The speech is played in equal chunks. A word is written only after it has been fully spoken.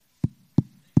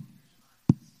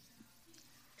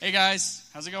Hey guys,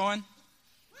 how's it going?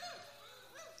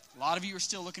 A lot of you are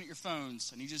still looking at your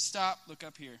phones. I need you to stop, look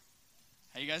up here.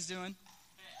 How you guys doing?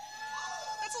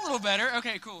 That's a little better.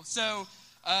 Okay, cool. So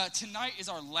tonight is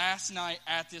our last night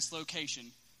at this location.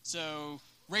 So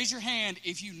raise your hand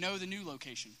if you know the new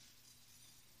location.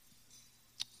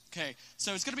 Okay,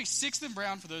 so it's going to be 6th and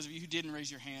Brown for those of you who didn't raise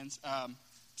your hands.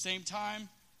 Same time,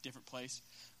 different place.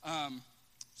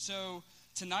 So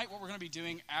tonight what we're going to be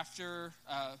doing after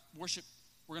worship,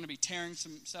 we're going to be tearing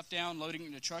some stuff down, loading it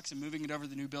into trucks, and moving it over to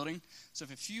the new building. So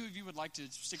if a few of you would like to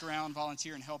stick around,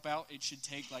 volunteer, and help out, it should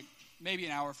take like maybe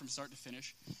an hour from start to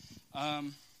finish.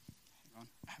 Hang on,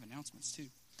 I have announcements too.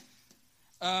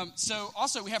 So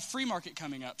also we have Free Market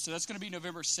coming up. So that's going to be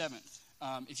November 7th.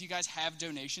 If you guys have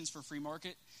donations for Free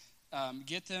Market,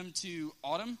 get them to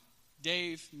Autumn,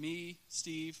 Dave, me,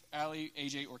 Steve, Allie,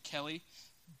 AJ, or Kelly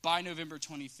by November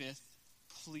 25th.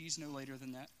 Please no later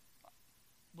than that.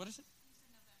 What is it?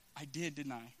 I did,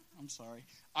 didn't I? I'm sorry.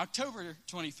 October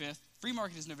 25th. Free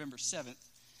Market is November 7th.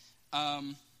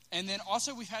 And then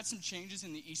also we've had some changes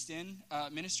in the East End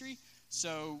ministry.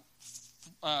 So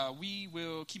we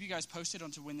will keep you guys posted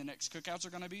on to when the next cookouts are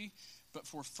going to be. But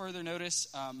for further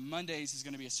notice, Mondays is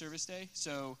going to be a service day.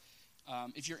 So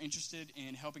if you're interested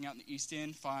in helping out in the East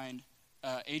End, find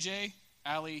AJ,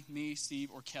 Allie, me,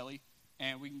 Steve, or Kelly,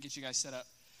 and we can get you guys set up.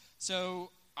 So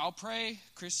I'll pray.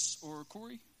 Chris or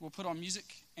Corey will put on music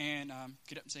and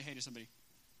get up and say hey to somebody.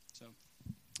 So,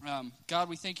 God,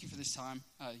 we thank you for this time.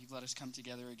 You've let us come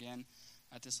together again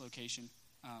at this location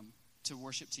to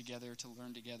worship together, to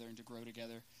learn together, and to grow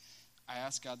together. I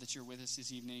ask, God, that you're with us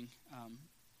this evening.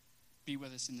 Be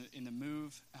with us in the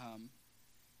move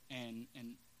and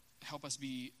help us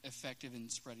be effective in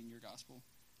spreading your gospel.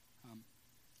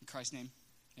 In Christ's name,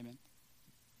 amen.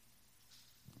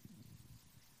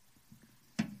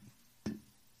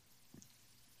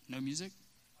 No music?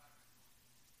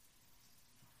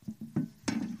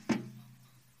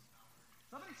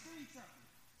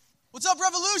 What's up,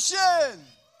 Revolution?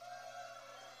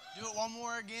 Do it one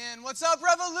more again. What's up,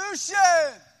 Revolution?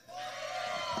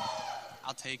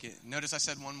 I'll take it. Notice I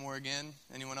said one more again.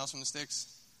 Anyone else from the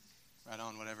sticks? Right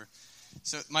on, whatever.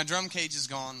 So my drum cage is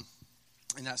gone,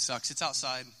 and that sucks. It's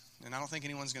outside, and I don't think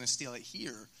anyone's going to steal it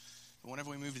here. But whenever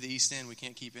we move to the East End, we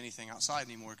can't keep anything outside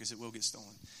anymore because it will get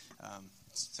stolen.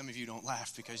 Some of you don't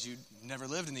laugh because you never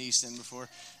lived in the East End before.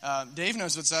 Dave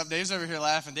knows what's up. Dave's over here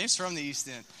laughing. Dave's from the East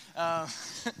End.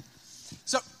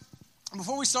 So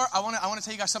before we start, I want to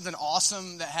tell you guys something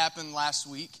awesome that happened last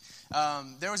week.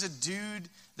 There was a dude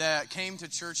that came to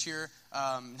church here.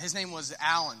 His name was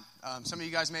Alan. Some of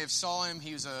you guys may have saw him.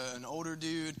 He was an older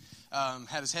dude,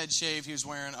 had his head shaved. He was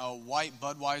wearing a white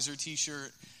Budweiser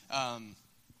t-shirt.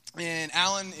 And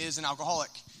Alan is an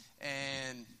alcoholic.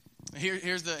 And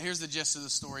here's the gist of the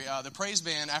story. The praise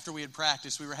band, after we had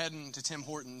practiced, we were heading to Tim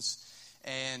Hortons,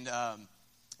 and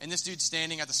this dude's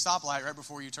standing at the stoplight right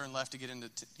before you turn left to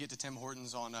get to Tim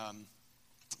Hortons on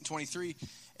 23,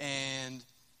 and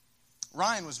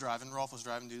Ryan was driving. Rolf was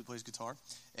driving. Dude who plays guitar,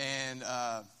 and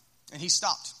he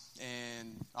stopped,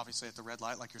 and obviously at the red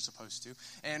light like you're supposed to,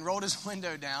 and rolled his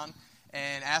window down.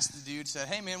 And asked the dude, said,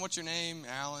 hey, man, what's your name?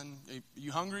 Alan, are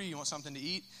you hungry? You want something to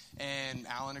eat? And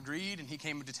Alan agreed, and he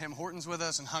came to Tim Hortons with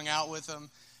us and hung out with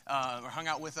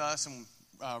us, and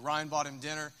Ryan bought him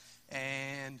dinner,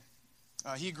 and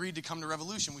he agreed to come to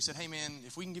Revolution. We said, hey, man,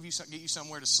 if we can get you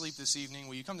somewhere to sleep this evening,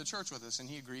 will you come to church with us? And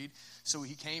he agreed. So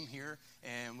he came here,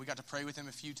 and we got to pray with him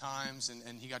a few times,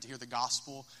 and he got to hear the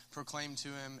gospel proclaimed to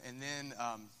him. And then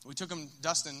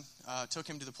Dustin took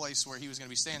him to the place where he was going to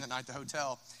be staying that night, the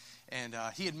hotel. And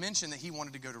he had mentioned that he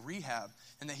wanted to go to rehab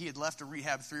and that he had left a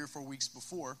rehab 3 or 4 weeks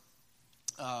before.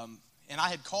 And I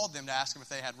had called them to ask them if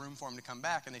they had room for him to come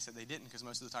back, and they said they didn't because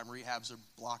most of the time rehabs are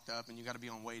blocked up and you got to be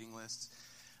on waiting lists.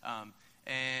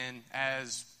 And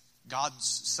as God's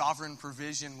sovereign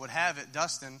provision would have it,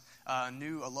 Dustin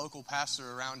knew a local pastor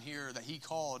around here that he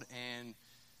called. And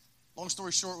long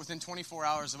story short, within 24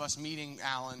 hours of us meeting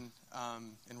Alan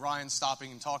and Ryan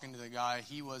stopping and talking to the guy,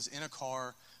 he was in a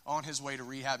car on his way to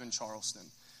rehab in Charleston.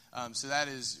 So that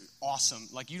is awesome.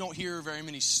 Like, you don't hear very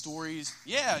many stories.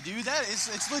 Yeah, dude,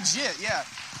 it's legit, yeah.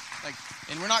 Like,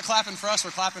 and we're not clapping for us, we're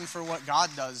clapping for what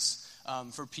God does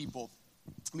for people.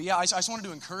 But yeah, I just wanted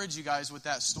to encourage you guys with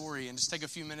that story and just take a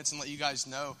few minutes and let you guys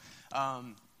know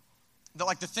that,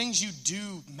 like, the things you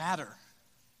do matter,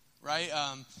 right?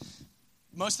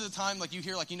 Most of the time, like, you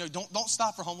hear, like, don't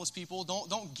stop for homeless people.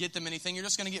 Don't get them anything. You're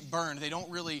just going to get burned. They don't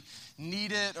really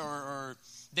need it, or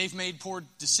they've made poor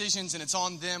decisions and it's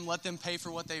on them. Let them pay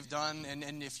for what they've done.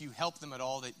 And if you help them at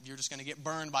all, that you're just going to get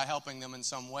burned by helping them in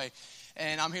some way.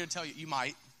 And I'm here to tell you, you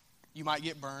might. You might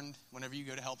get burned whenever you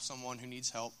go to help someone who needs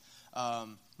help.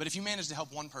 But if you manage to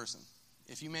help one person,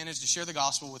 if you manage to share the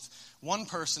gospel with one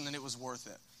person, then it was worth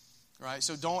it, right?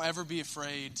 So don't ever be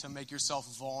afraid to make yourself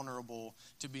vulnerable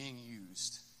to being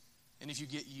used. And if you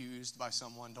get used by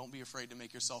someone, don't be afraid to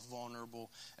make yourself vulnerable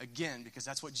again, because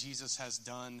that's what Jesus has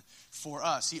done for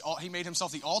us. He made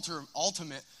himself the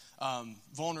ultimate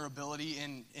vulnerability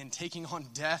in taking on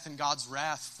death and God's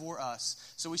wrath for us.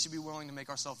 So we should be willing to make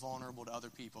ourselves vulnerable to other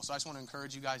people. So I just want to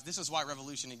encourage you guys, this is why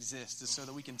Revolution exists, is so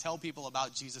that we can tell people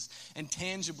about Jesus and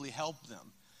tangibly help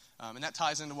them. And that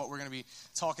ties into what we're going to be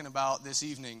talking about this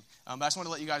evening. But I just want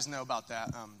to let you guys know about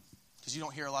that, because you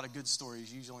don't hear a lot of good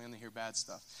stories. You usually only hear bad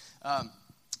stuff.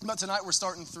 But tonight we're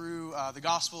starting through the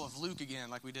Gospel of Luke again,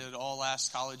 like we did all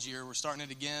last college year. We're starting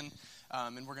it again,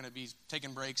 and we're going to be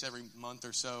taking breaks every month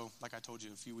or so, like I told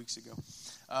you a few weeks ago.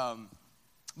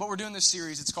 But we're doing this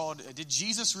series. It's called, Did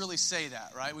Jesus Really Say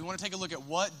That, right? We want to take a look at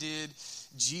what did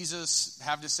Jesus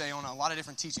have to say on a lot of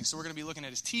different teachings. So we're going to be looking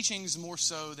at his teachings more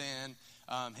so than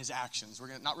his actions.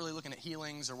 We're not really looking at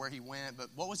healings or where he went, but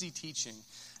what was he teaching?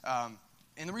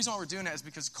 And the reason why we're doing that is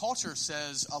because culture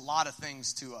says a lot of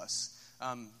things to us.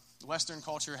 Western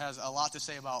culture has a lot to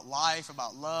say about life,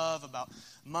 about love, about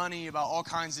money, about all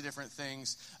kinds of different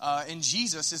things. And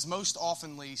Jesus is most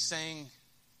oftenly,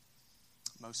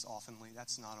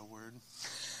 that's not a word.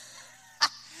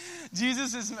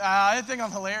 Jesus is, I think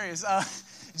I'm hilarious.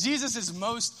 Jesus is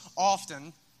most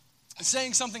often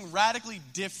saying something radically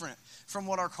different from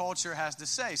what our culture has to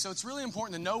say. So it's really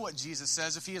important to know what Jesus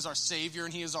says if he is our Savior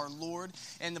and he is our Lord.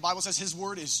 And the Bible says his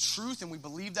word is truth, and we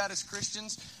believe that as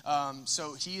Christians.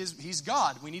 So he's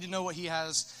God. We need to know what he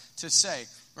has to say,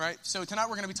 right? So tonight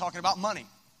we're going to be talking about money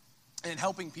and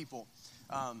helping people.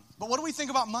 But what do we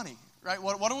think about money, right?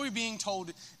 What are we being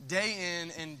told day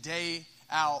in and day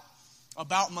out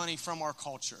about money from our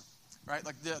culture? Right,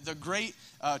 like the great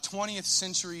 20th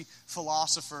century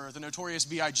philosopher, the notorious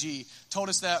B.I.G., told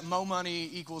us that mo money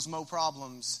equals mo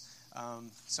problems.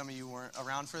 Some of you weren't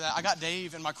around for that. I got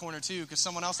Dave in my corner too, because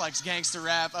someone else likes gangster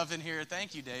rap up in here.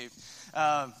 Thank you, Dave.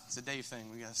 It's a Dave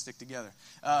thing. We got to stick together.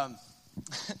 But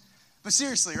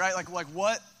seriously, right? Like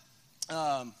what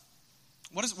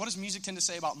does music tend to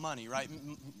say about money? Right,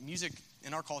 music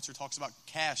in our culture talks about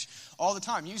cash all the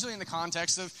time, usually in the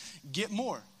context of get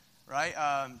more. Right?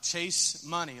 Chase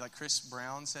money. Like Chris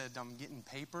Brown said, I'm getting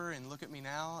paper and look at me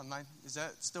now. Is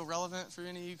that still relevant for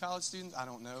any of you college students? I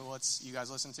don't know what you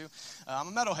guys listen to. I'm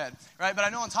a metalhead, right? But I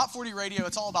know on Top 40 Radio,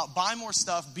 it's all about buy more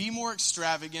stuff, be more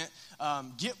extravagant,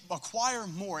 acquire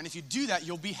more. And if you do that,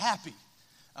 you'll be happy.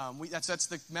 That's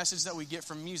the message that we get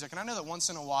from music. And I know that once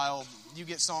in a while, you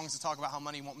get songs that talk about how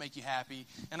money won't make you happy.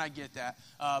 And I get that.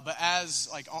 But as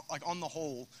like on the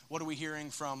whole, what are we hearing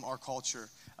from our culture?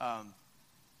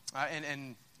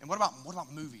 And what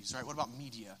about movies, right? What about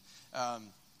media?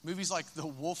 Movies like The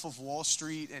Wolf of Wall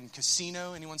Street and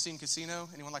Casino. Anyone seen Casino?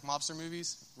 Anyone like mobster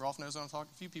movies? Rolf knows what I'm talking.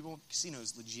 A few people. Casino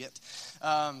is legit.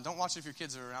 Don't watch it if your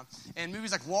kids are around. And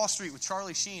movies like Wall Street with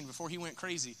Charlie Sheen before he went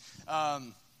crazy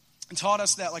taught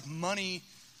us that like money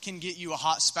can get you a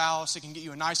hot spouse. It can get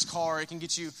you a nice car. It can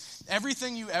get you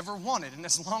everything you ever wanted. And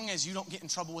as long as you don't get in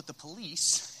trouble with the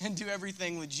police and do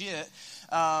everything legit,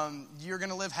 you're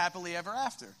going to live happily ever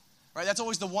after. Right? That's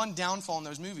always the one downfall in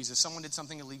those movies is someone did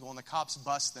something illegal and the cops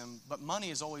bust them. But money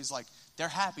is always like they're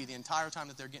happy the entire time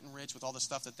that they're getting rich with all the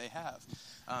stuff that they have.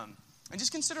 And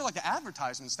just consider like the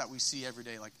advertisements that we see every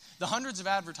day. Like the hundreds of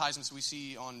advertisements we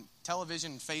see on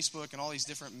television, Facebook, and all these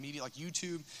different media like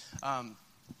YouTube. I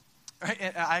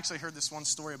actually heard this one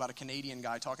story about a Canadian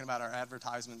guy talking about our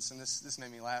advertisements, and this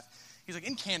made me laugh. He's like,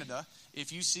 in Canada,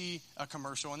 if you see a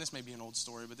commercial, and this may be an old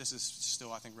story, but this is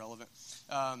still, I think, relevant.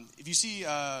 If you see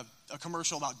a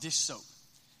commercial about dish soap,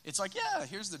 it's like, yeah,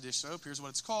 here's the dish soap. Here's what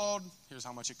it's called. Here's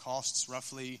how much it costs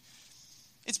roughly.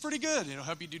 It's pretty good. It'll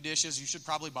help you do dishes. You should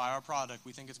probably buy our product.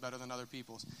 We think it's better than other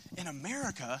people's. In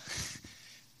America,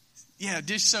 yeah,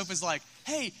 dish soap is like,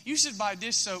 hey, you should buy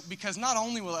dish soap because not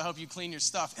only will it help you clean your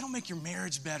stuff, it'll make your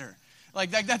marriage better. Like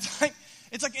that's like,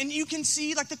 it's like, and you can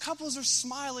see like the couples are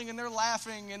smiling and they're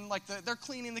laughing and like they're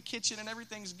cleaning the kitchen and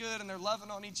everything's good and they're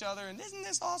loving on each other and isn't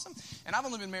this awesome? And I've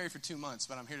only been married for 2 months,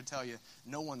 but I'm here to tell you,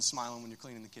 no one's smiling when you're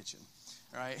cleaning the kitchen,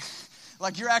 right?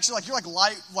 Like you're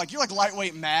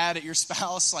lightweight mad at your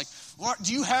spouse. Like, what,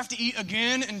 do you have to eat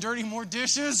again and dirty more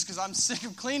dishes? Because I'm sick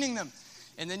of cleaning them.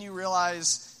 And then you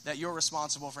realize that you're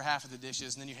responsible for half of the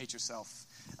dishes, and then you hate yourself.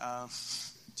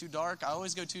 Too dark? I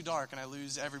always go too dark, and I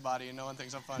lose everybody, and no one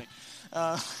thinks I'm funny.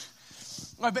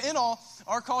 Right, but in all,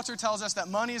 our culture tells us that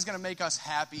money is going to make us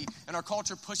happy, and our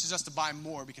culture pushes us to buy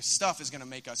more because stuff is going to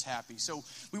make us happy. So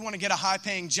we want to get a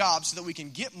high-paying job so that we can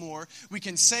get more, we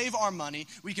can save our money,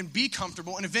 we can be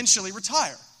comfortable, and eventually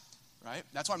retire. Right?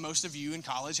 That's why most of you in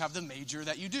college have the major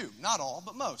that you do. Not all,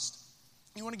 but most.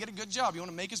 You want to get a good job. You want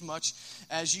to make as much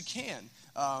as you can.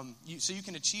 So you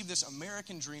can achieve this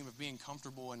American dream of being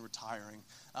comfortable and retiring.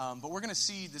 But we're going to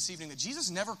see this evening that Jesus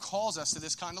never calls us to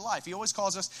this kind of life. He always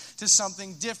calls us to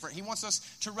something different. He wants us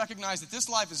to recognize that this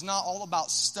life is not all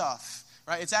about stuff.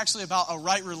 Right? It's actually about a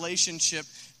right relationship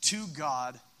to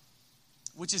God,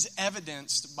 which is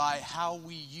evidenced by how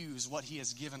we use what he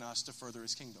has given us to further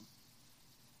his kingdom.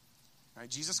 Right?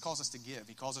 Jesus calls us to give.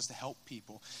 He calls us to help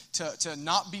people, to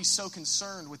not be so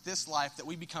concerned with this life that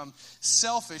we become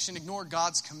selfish and ignore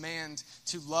God's command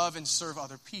to love and serve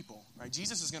other people. Right?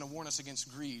 Jesus is going to warn us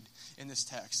against greed in this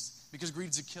text because greed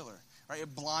is a killer. Right?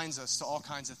 It blinds us to all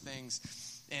kinds of things,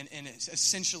 and it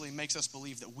essentially makes us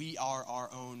believe that we are our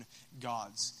own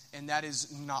gods. And that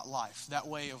is not life. That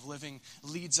way of living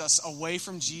leads us away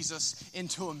from Jesus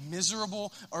into a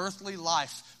miserable earthly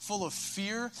life full of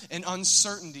fear and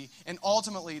uncertainty. And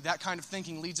ultimately, that kind of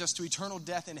thinking leads us to eternal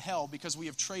death in hell because we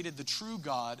have traded the true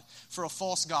God for a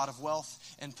false god of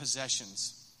wealth and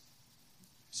possessions.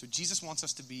 So Jesus wants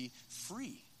us to be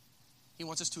free. He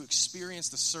wants us to experience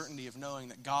the certainty of knowing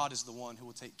that God is the one who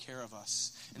will take care of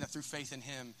us, and that through faith in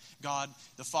him, God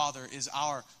the Father is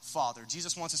our Father.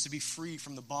 Jesus wants us to be free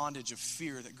from the bondage of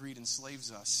fear that greed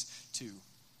enslaves us to.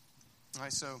 All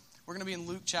right, so we're going to be in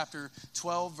Luke chapter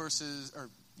 12, verses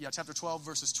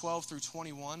 12 through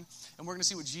 21, and we're going to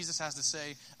see what Jesus has to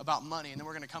say about money, and then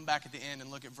we're going to come back at the end and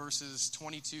look at verses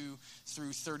 22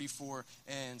 through 34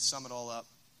 and sum it all up.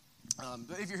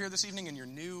 But if you're here this evening and you're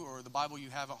new, or the Bible you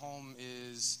have at home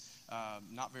is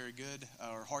not very good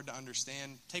or hard to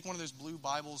understand, take one of those blue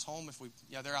Bibles home.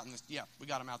 They're out in this. Yeah, we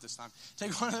got them out this time.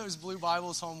 Take one of those blue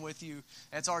Bibles home with you.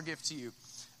 That's our gift to you.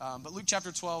 But Luke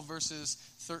chapter 12,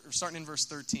 starting in verse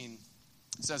 13,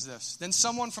 it says this: Then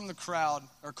someone from the crowd,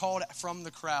 or called from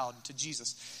the crowd to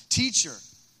Jesus, "Teacher,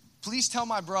 please tell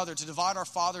my brother to divide our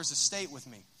father's estate with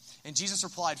me." And Jesus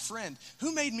replied, "Friend,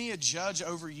 who made me a judge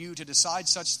over you to decide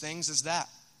such things as that?"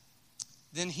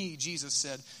 Then he, Jesus,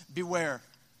 said, "Beware.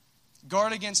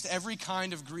 Guard against every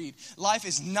kind of greed. Life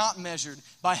is not measured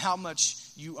by how much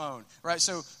you own." Right?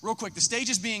 So real quick, the stage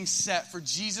is being set for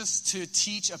Jesus to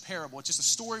teach a parable. It's just a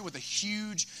story with a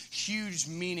huge, huge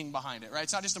meaning behind it. Right?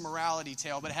 It's not just a morality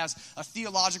tale, but it has a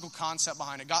theological concept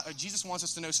behind it. Jesus wants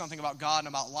us to know something about God and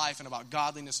about life and about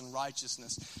godliness and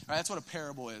righteousness. Right? That's what a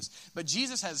parable is. But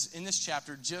Jesus has, in this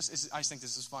chapter, I think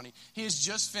this is funny, he has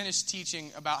just finished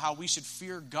teaching about how we should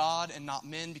fear God and not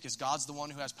men, because God's the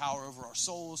one who has power over our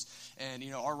souls. And,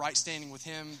 our right standing with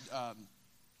him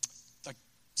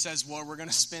says, well, we're going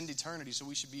to spend eternity, so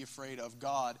we should be afraid of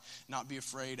God, not be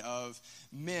afraid of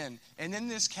men. And then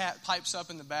this cat pipes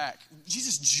up in the back.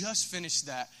 Jesus just finished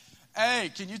that.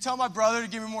 "Hey, can you tell my brother to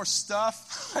give me more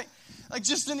stuff?" like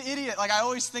just an idiot. Like, I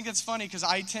always think it's funny because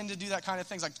I tend to do that kind of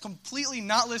things, like completely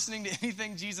not listening to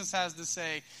anything Jesus has to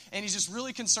say. And he's just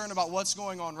really concerned about what's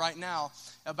going on right now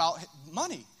about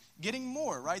money, getting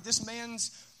more, right? This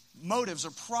man's motives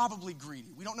are probably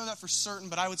greedy. We don't know that for certain,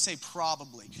 but I would say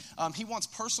probably. He wants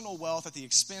personal wealth at the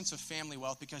expense of family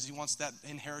wealth because he wants that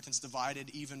inheritance divided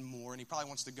even more, and he probably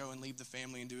wants to go and leave the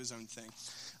family and do his own thing.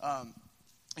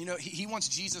 He wants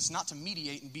Jesus not to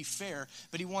mediate and be fair,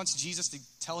 but he wants Jesus to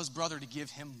tell his brother to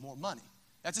give him more money.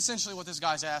 That's essentially what this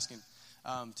guy's asking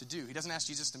to do. He doesn't ask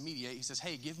Jesus to mediate. He says,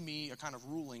 "Hey, give me a kind of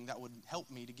ruling that would help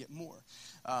me to get more."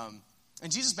 And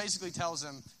Jesus basically tells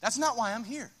him, that's not why I'm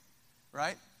here,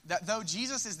 right? That though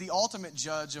Jesus is the ultimate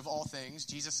judge of all things,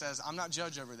 Jesus says, I'm not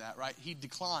judge over that, right? He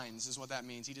declines is what that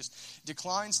means. He just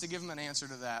declines to give him an answer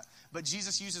to that. But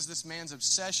Jesus uses this man's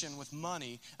obsession with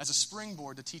money as a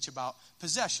springboard to teach about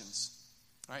possessions,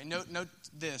 right? Note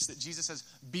this, that Jesus says,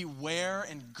 beware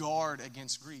and guard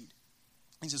against greed.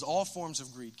 He says all forms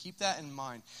of greed. Keep that in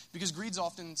mind, because greed's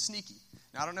often sneaky.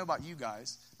 Now, I don't know about you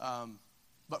guys,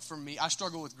 but for me, I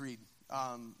struggle with greed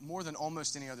more than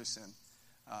almost any other sin.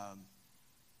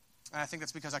 And I think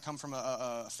that's because I come from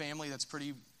a family that's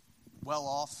pretty well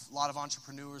off, a lot of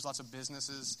entrepreneurs, lots of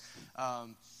businesses.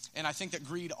 And I think that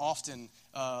greed often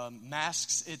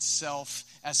masks itself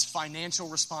as financial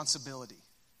responsibility,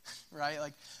 right?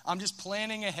 Like, I'm just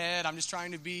planning ahead. I'm just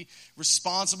trying to be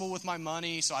responsible with my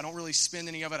money so I don't really spend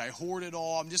any of it. I hoard it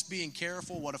all. I'm just being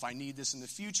careful. What if I need this in the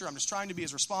future? I'm just trying to be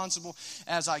as responsible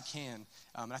as I can.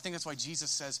 And I think that's why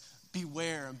Jesus says,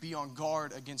 beware and be on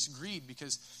guard against greed,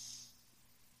 because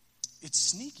it's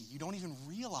sneaky. You don't even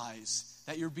realize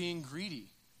that you're being greedy,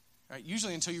 right?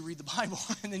 Usually until you read the Bible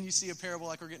and then you see a parable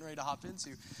like we're getting ready to hop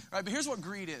into, right? But here's what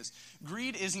greed is.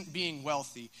 Greed isn't being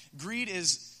wealthy. Greed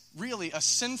is really a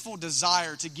sinful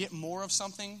desire to get more of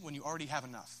something when you already have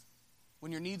enough,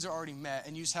 when your needs are already met,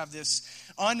 and you just have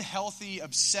this unhealthy,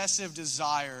 obsessive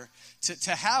desire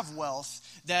to have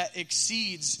wealth that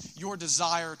exceeds your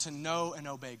desire to know and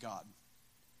obey God.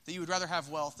 That you would rather have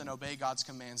wealth than obey God's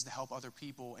commands to help other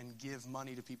people and give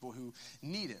money to people who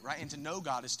need it, right? And to know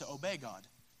God is to obey God.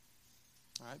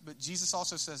 All right? But Jesus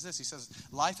also says this. He says,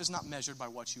 life is not measured by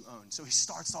what you own. So he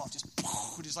starts off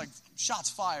just like shots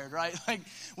fired, right? Like,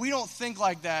 we don't think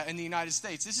like that in the United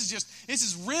States. This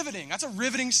is riveting. That's a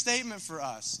riveting statement for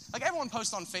us. Like, everyone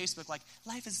posts on Facebook, like,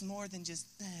 life is more than just,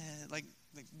 like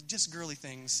just girly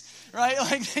things, right?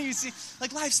 Like, you see,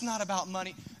 like, life's not about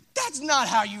money. That's not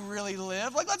how you really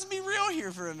live. Like, let's be real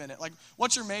here for a minute. Like,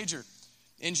 what's your major?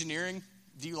 Engineering?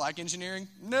 Do you like engineering?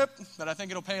 Nope. But I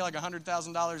think it'll pay like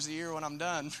 $100,000 a year when I'm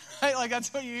done. Right? Like,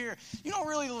 that's what you hear. You don't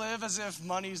really live as if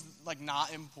money's like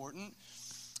not important.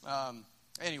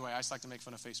 Anyway, I just like to make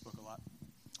fun of Facebook a lot.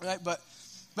 Right?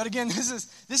 But again, this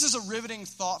is a riveting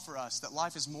thought for us, that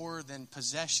life is more than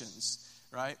possessions,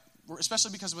 right?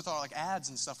 Especially because with our like ads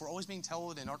and stuff, we're always being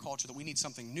told in our culture that we need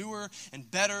something newer and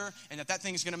better, and that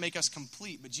thing is going to make us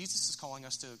complete. But Jesus is calling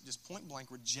us to just point blank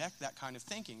reject that kind of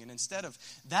thinking. And instead of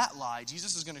that lie,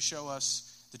 Jesus is going to show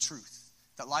us the truth,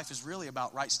 that life is really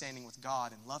about right standing with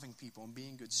God and loving people and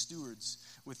being good stewards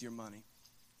with your money.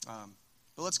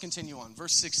 But let's continue on.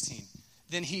 Verse 16.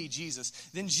 Then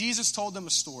Jesus told them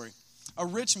a story. A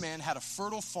rich man had a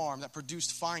fertile farm that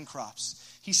produced fine crops.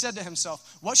 He said to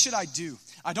himself, what should I do?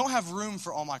 I don't have room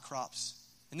for all my crops.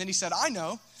 And then he said, I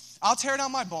know. I'll tear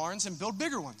down my barns and build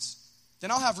bigger ones.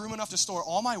 Then I'll have room enough to store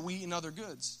all my wheat and other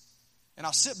goods. And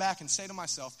I'll sit back and say to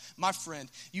myself, my friend,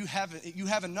 you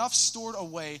have enough stored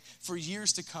away for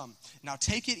years to come. Now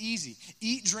take it easy.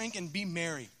 Eat, drink, and be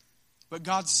merry. But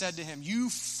God said to him, you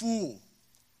fool,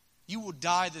 you will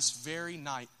die this very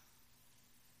night.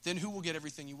 Then who will get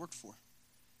everything you worked for?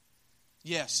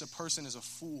 Yes, a person is a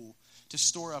fool to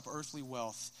store up earthly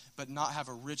wealth, but not have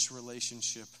a rich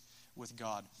relationship with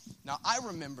God. Now, I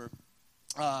remember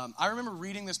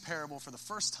reading this parable for the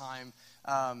first time,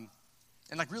 and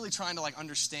like really trying to like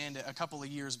understand it a couple of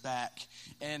years back,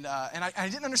 and I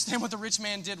didn't understand what the rich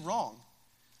man did wrong.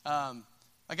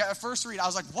 Like at first read, I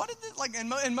was like, what did it, like,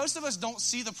 and most of us don't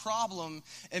see the problem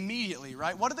immediately,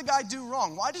 right? What did the guy do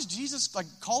wrong? Why does Jesus like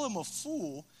call him a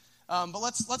fool? But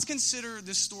let's consider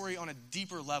this story on a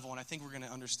deeper level, and I think we're going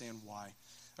to understand why.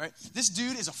 All right, this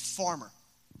dude is a farmer,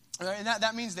 right? And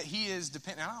that means that he is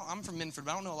dependent. I'm from Minford,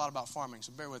 but I don't know a lot about farming,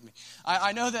 so bear with me.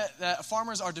 I know that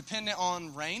farmers are dependent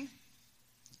on rain.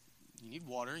 You need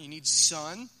water. You need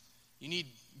sun. You need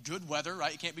good weather,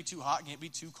 right? You can't be too hot, can't be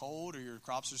too cold, or your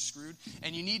crops are screwed.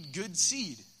 And you need good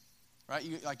seed, right?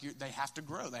 They have to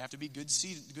grow. They have to be good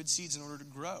seeds in order to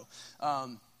grow.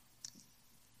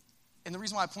 And the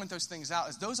reason why I point those things out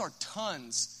is those are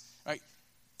tons, right?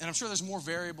 And I'm sure there's more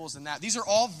variables than that. These are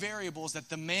all variables that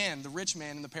the rich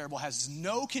man in the parable, has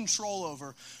no control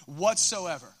over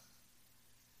whatsoever.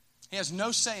 He has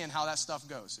no say in how that stuff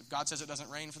goes. If God says it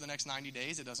doesn't rain for the next 90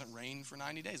 days, it doesn't rain for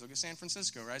 90 days. Look at San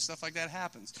Francisco, right? Stuff like that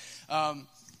happens.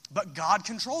 But God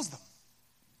controls them.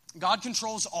 God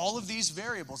controls all of these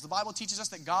variables. The Bible teaches us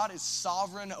that God is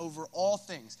sovereign over all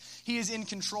things. He is in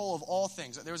control of all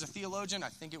things. There was a theologian, I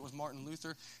think it was Martin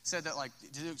Luther, said that like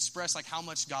to express like how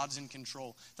much God's in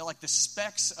control, that like the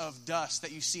specks of dust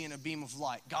that you see in a beam of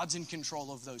light, God's in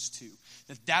control of those too.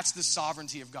 That's the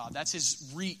sovereignty of God. That's his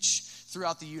reach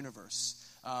throughout the universe.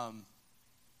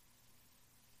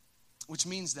 Which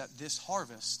means that this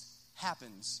harvest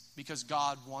happens because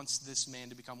God wants this man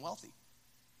to become wealthy.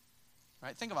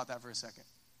 Right? Think about that for a second.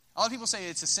 A lot of people say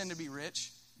it's a sin to be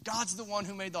rich. God's the one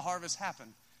who made the harvest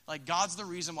happen. Like, God's the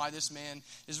reason why this man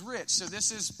is rich. So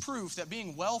this is proof that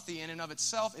being wealthy in and of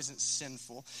itself isn't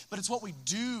sinful, but it's what we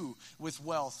do with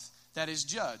wealth that is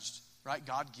judged, right?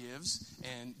 God gives,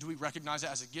 and do we recognize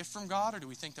it as a gift from God, or do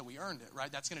we think that we earned it,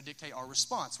 right? That's going to dictate our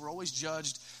response. We're always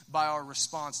judged by our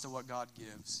response to what God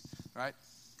gives, right?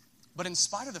 But in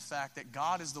spite of the fact that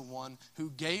God is the one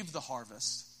who gave the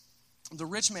harvest, the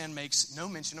rich man makes no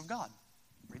mention of God.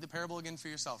 Read the parable again for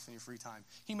yourself in your free time.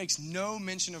 He makes no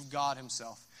mention of God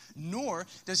himself, nor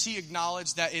does he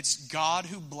acknowledge that it's God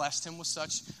who blessed him with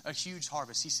such a huge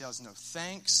harvest. He says no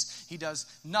thanks. He does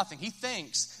nothing. He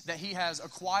thinks that he has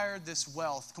acquired this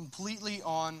wealth completely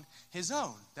on his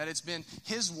own, that it's been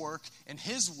his work and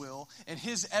his will and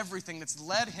his everything that's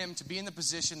led him to be in the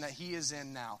position that he is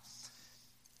in now.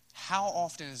 How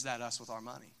often is that us with our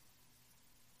money?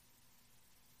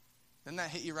 Doesn't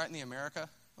that hit you right in the America?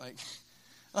 Like,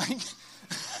 Like,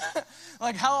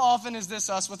 like how often is this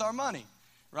us with our money,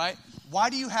 right? Why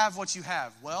do you have what you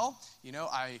have? Well,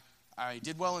 I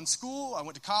did well in school. I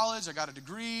went to college. I got a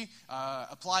degree,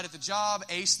 applied at the job,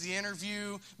 aced the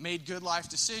interview, made good life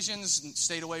decisions,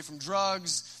 stayed away from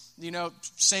drugs,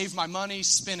 saved my money,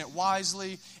 spent it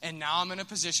wisely, and now I'm in a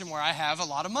position where I have a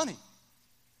lot of money,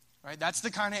 right? That's the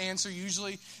kind of answer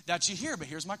usually that you hear. But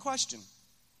here's my question.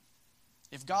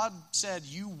 If God said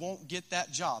you won't get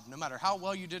that job, no matter how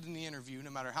well you did in the interview, no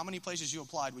matter how many places you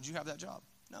applied, would you have that job?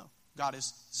 No. God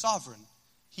is sovereign.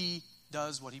 He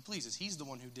does what he pleases. He's the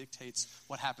one who dictates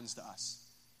what happens to us.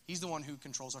 He's the one who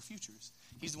controls our futures.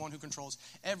 He's the one who controls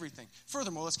everything.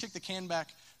 Furthermore, let's kick the can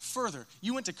back further.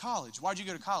 You went to college. Why'd you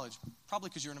go to college? Probably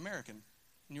because you're an American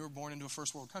and you were born into a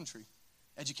first world country.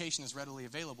 Education is readily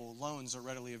available. Loans are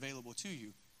readily available to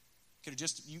you.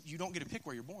 You don't get to pick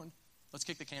where you're born. Let's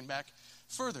kick the can back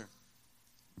further.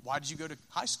 Why did you go to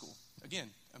high school? Again,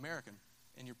 American.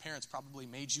 And your parents probably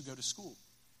made you go to school.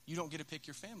 You don't get to pick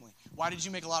your family. Why did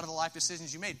you make a lot of the life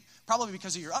decisions you made? Probably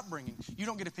because of your upbringing. You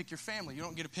don't get to pick your family. You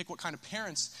don't get to pick what kind of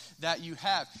parents that you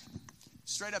have.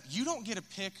 Straight up, you don't get to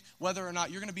pick whether or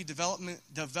not you're going to be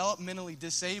developmentally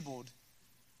disabled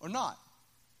or not.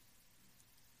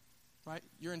 Right?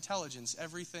 Your intelligence,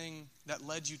 everything that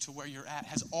led you to where you're at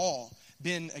has all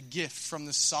been a gift from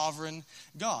the sovereign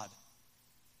God.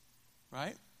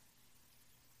 Right?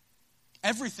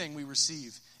 Everything we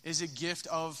receive is a gift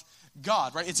of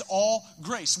God, right? It's all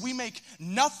grace. We make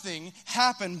nothing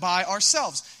happen by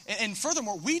ourselves. And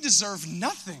furthermore, we deserve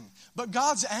nothing but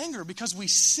God's anger because we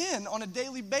sin on a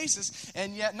daily basis.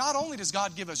 And yet, not only does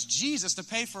God give us Jesus to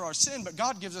pay for our sin, but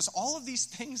God gives us all of these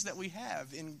things that we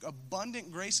have in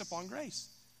abundant grace upon grace.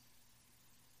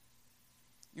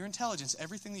 Your intelligence,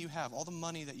 everything that you have, all the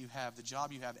money that you have, the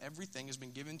job you have, everything has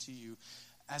been given to you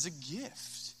as a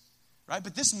gift. Right?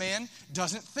 But this man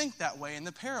doesn't think that way in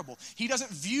the parable. He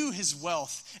doesn't view his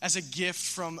wealth as a gift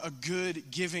from a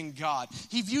good, giving God.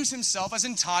 He views himself as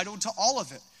entitled to all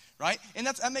of it, right? And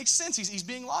that makes sense. He's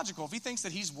being logical. If he thinks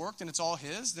that he's worked and it's all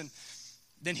his,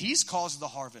 then he's caused the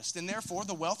harvest. And therefore,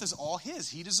 the wealth is all his.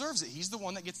 He deserves it. He's the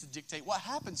one that gets to dictate what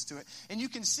happens to it. And you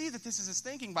can see that this is his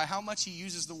thinking by how much he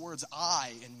uses the words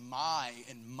I and my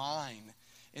and mine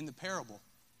in the parable.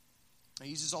 He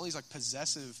uses all these like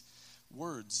possessive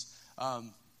words. All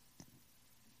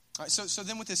right, so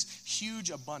then with this huge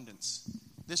abundance,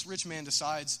 this rich man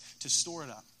decides to store it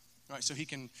up, right, so he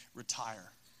can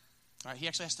retire. All right, he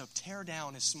actually has to tear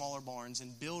down his smaller barns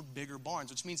and build bigger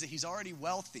barns, which means that he's already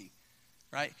wealthy,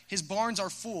 right? His barns are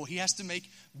full. He has to make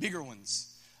bigger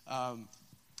ones.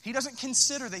 He doesn't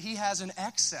consider that he has an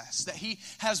excess, that he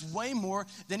has way more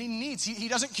than he needs. He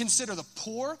doesn't consider the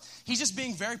poor. He's just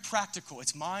being very practical.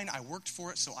 It's mine. I worked for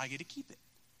it, so I get to keep it.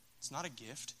 It's not a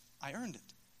gift. I earned it,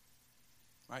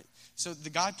 right? So the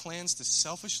guy plans to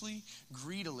selfishly,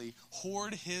 greedily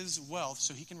hoard his wealth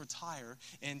so he can retire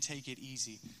and take it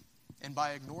easy. And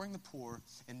by ignoring the poor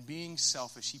and being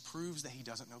selfish, he proves that he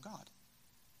doesn't know God,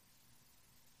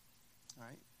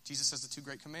 right? Jesus says the two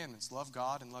great commandments, love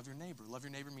God and love your neighbor. Love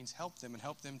your neighbor means help them and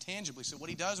help them tangibly. So what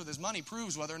he does with his money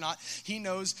proves whether or not he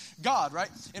knows God, right?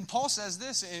 And Paul says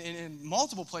this in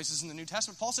multiple places in the New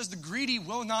Testament. Paul says the greedy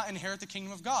will not inherit the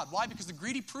kingdom of God. Why? Because the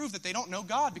greedy prove that they don't know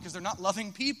God because they're not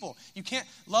loving people. You can't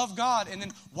love God and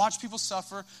then watch people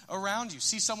suffer around you.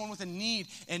 See someone with a need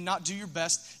and not do your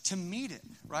best to meet it,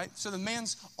 right? So the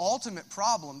man's ultimate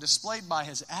problem displayed by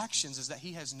his actions is that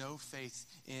he has no faith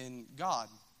in God.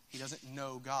 He doesn't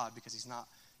know God because he's not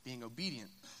being obedient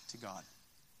to God.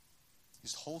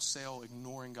 He's wholesale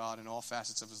ignoring God in all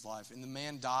facets of his life. And the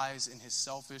man dies in his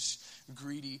selfish,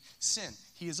 greedy sin.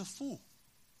 He is a fool.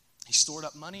 He stored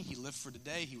up money. He lived for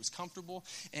today. He was comfortable.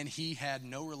 And he had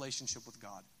no relationship with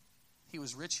God. He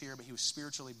was rich here, but he was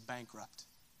spiritually bankrupt.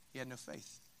 He had no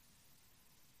faith.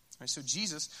 All right, so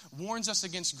Jesus warns us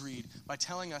against greed by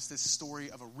telling us this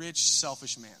story of a rich,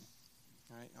 selfish man.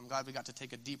 Right? I'm glad we got to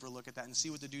take a deeper look at that and see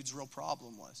what the dude's real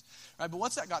problem was. Right? But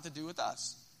what's that got to do with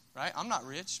us? Right? I'm not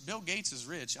rich. Bill Gates is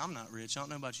rich. I'm not rich. I don't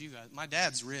know about you guys. My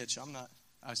dad's rich. I'm not.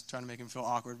 I was trying to make him feel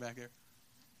awkward back there.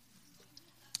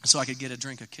 So I could get a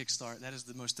drink of Kickstart. That is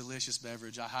the most delicious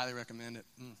beverage. I highly recommend it.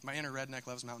 My inner redneck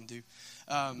loves Mountain Dew.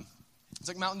 It's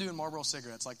like Mountain Dew and Marlboro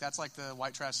cigarettes. Like that's like the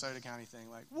white trash soda county thing.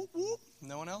 Like whoop whoop.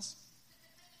 No one else?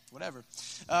 Whatever.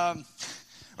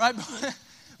 Right?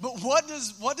 But what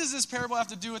does this parable have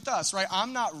to do with us, right?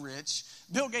 I'm not rich.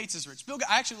 Bill Gates is rich.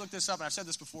 I actually looked this up, and I've said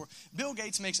this before. Bill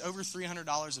Gates makes over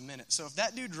 $300 a minute. So if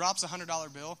that dude drops a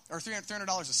 $100 bill, or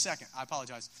 $300 a second, I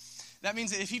apologize. That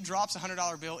means that if he drops a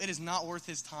 $100 bill, it is not worth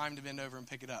his time to bend over and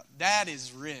pick it up. That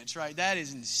is rich, right? That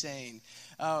is insane.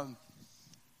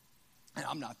 And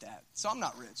I'm not that, so I'm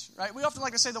not rich, right? We often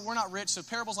like to say that we're not rich, so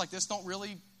parables like this don't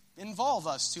really involve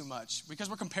us too much because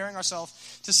we're comparing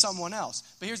ourselves to someone else.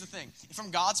 But here's the thing. From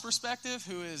God's perspective,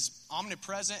 who is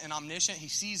omnipresent and omniscient, he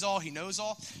sees all, he knows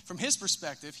all. From his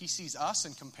perspective, he sees us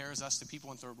and compares us to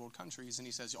people in third world countries, and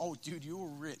he says, oh, dude,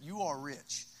 you are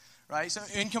rich, right? So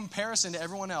in comparison to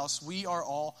everyone else, we are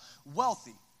all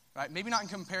wealthy, right? Maybe not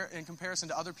in comparison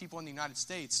to other people in the United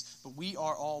States, but we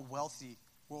are all wealthy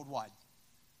worldwide,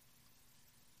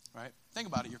 right? Think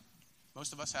about it.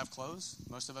 Most of us have clothes.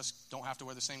 Most of us don't have to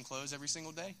wear the same clothes every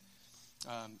single day.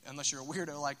 Unless you're a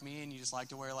weirdo like me and you just like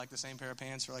to wear like the same pair of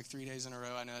pants for like 3 days in a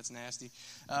row. I know that's nasty.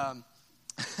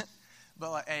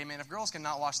 But like, hey man, if girls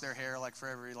cannot wash their hair like for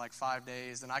every like 5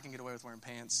 days, then I can get away with wearing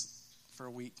pants for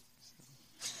a week.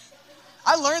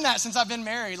 I learned that since I've been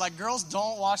married. Like girls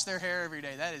don't wash their hair every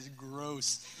day. That is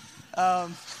gross. I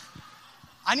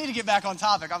need to get back on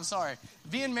topic. I'm sorry.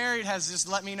 Being married has just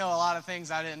let me know a lot of things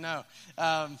I didn't know.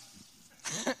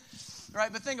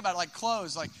 Right, but think about it, like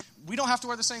clothes. Like we don't have to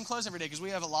wear the same clothes every day because we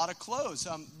have a lot of clothes.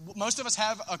 Most of us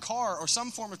have a car or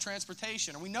some form of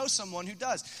transportation, or we know someone who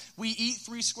does. We eat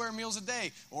 3 square meals a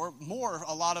day or more,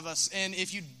 a lot of us. And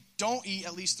if you don't eat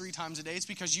at least 3 times a day, it's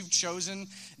because you've chosen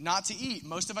not to eat.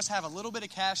 Most of us have a little bit of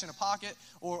cash in a pocket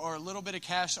or a little bit of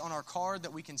cash on our card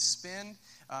that we can spend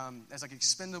as like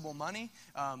expendable money.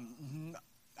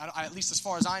 At least as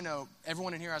far as I know,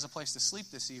 everyone in here has a place to sleep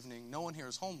this evening. No one here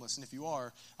is homeless. And if you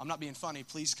are, I'm not being funny.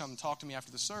 Please come talk to me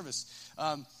after the service.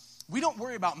 We don't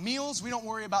worry about meals. We don't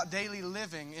worry about daily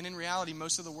living. And in reality,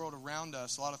 most of the world around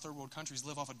us, a lot of third world countries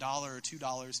live off $1 or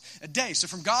 $2 a day. So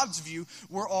from God's view,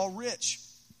 we're all rich.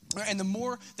 And the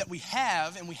more that we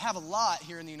have, and we have a lot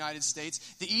here in the United States,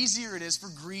 the easier it is for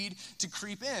greed to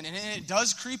creep in. And it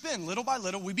does creep in. Little by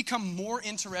little, we become more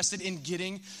interested in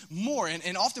getting more.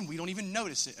 And often we don't even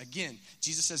notice it. Again,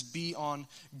 Jesus says, be on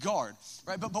guard.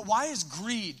 Right? But why is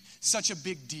greed such a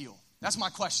big deal? That's my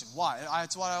question. Why?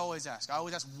 That's what I always ask. I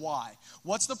always ask why.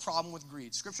 What's the problem with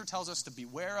greed? Scripture tells us to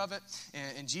beware of it.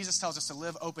 And Jesus tells us to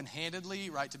live open-handedly,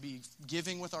 right? To be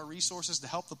giving with our resources to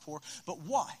help the poor. But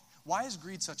why? Why is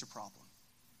greed such a problem?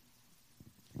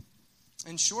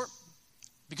 In short,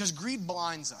 because greed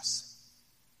blinds us.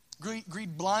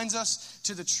 Greed blinds us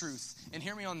to the truth. And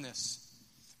hear me on this.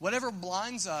 Whatever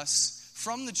blinds us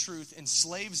from the truth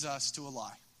enslaves us to a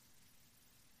lie.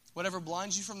 Whatever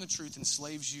blinds you from the truth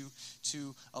enslaves you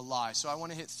to a lie. So I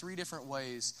want to hit 3 different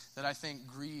ways that I think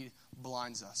greed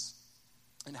blinds us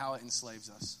and how it enslaves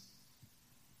us.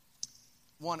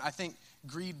 1, I think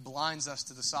greed blinds us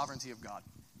to the sovereignty of God.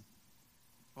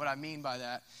 What I mean by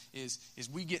that is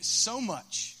we get so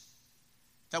much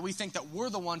that we think that we're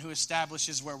the one who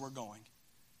establishes where we're going.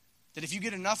 That if you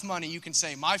get enough money, you can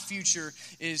say, my future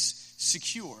is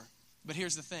secure. But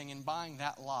here's the thing, in buying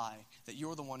that lie, that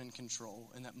you're the one in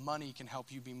control and that money can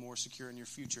help you be more secure in your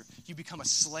future, you become a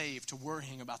slave to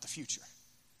worrying about the future.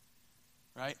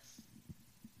 Right?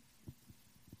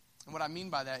 And what I mean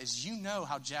by that is you know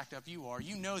how jacked up you are.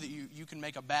 You know that you can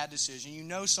make a bad decision. You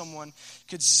know someone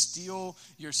could steal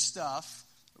your stuff,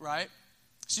 right?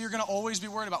 So you're going to always be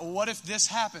worried about, well, what if this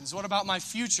happens? What about my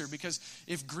future? Because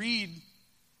if greed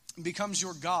becomes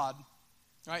your God,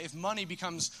 right? If money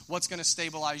becomes what's going to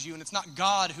stabilize you, and it's not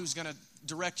God who's going to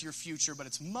direct your future, but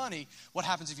it's money, what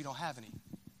happens if you don't have any,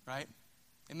 right?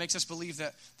 It makes us believe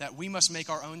that we must make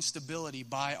our own stability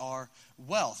by our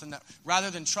wealth. And that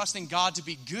rather than trusting God to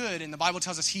be good, and the Bible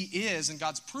tells us He is, and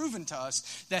God's proven to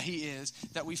us that He is,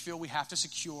 that we feel we have to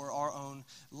secure our own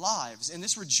lives. And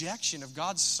this rejection of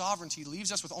God's sovereignty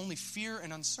leaves us with only fear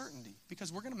and uncertainty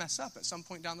because we're going to mess up at some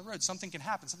point down the road. Something can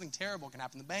happen. Something terrible can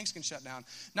happen. The banks can shut down.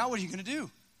 Now what are you going to do?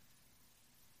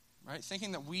 Right?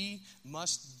 Thinking that we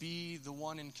must be the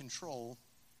one in control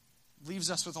leaves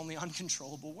us with only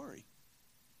uncontrollable worry.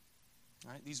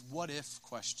 Right? These what-if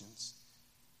questions.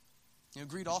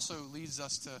 Greed also leads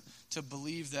us to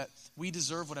believe that we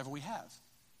deserve whatever we have.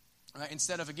 Right?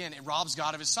 Instead of, again, it robs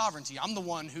God of His sovereignty. I'm the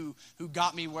one who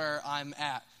got me where I'm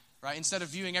at. Right? Instead of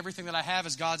viewing everything that I have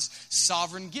as God's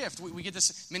sovereign gift, we get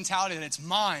this mentality that it's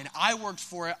mine. I worked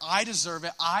for it. I deserve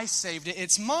it. I saved it.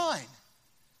 It's mine.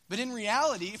 But in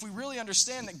reality, if we really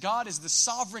understand that God is the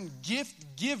sovereign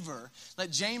gift giver, like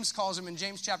James calls Him in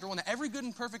James chapter 1, that every good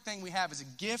and perfect thing we have is a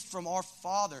gift from our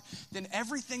Father, then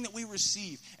everything that we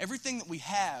receive, everything that we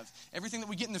have, everything that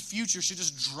we get in the future should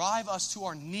just drive us to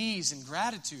our knees in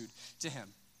gratitude to Him.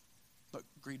 But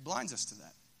greed blinds us to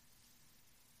that.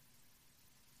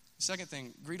 The second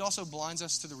thing, greed also blinds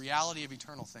us to the reality of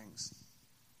eternal things,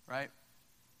 right?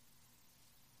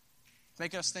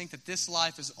 Make us think that this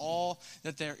life is all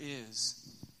that there is.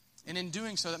 And in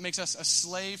doing so, that makes us a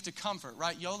slave to comfort,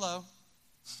 right? YOLO.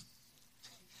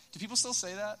 Do people still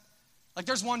say that? Like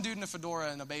there's one dude in a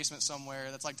fedora in a basement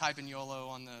somewhere that's like typing YOLO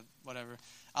on the whatever.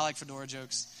 I like fedora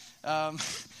jokes.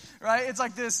 Right? It's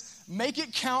like this, make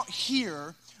it count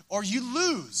here or you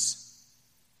lose.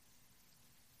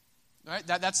 Right?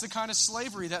 That's the kind of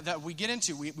slavery that we get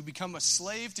into. We become a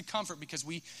slave to comfort because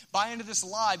we buy into this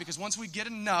lie, because once we get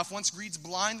enough, once greed's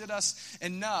blinded us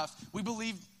enough, we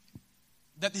believe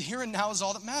that the here and now is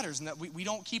all that matters and that we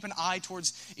don't keep an eye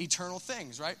towards eternal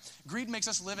things, right? Greed makes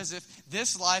us live as if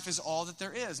this life is all that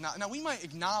there is. Now we might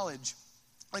acknowledge,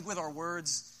 like with our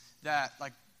words, that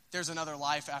like there's another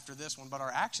life after this one, but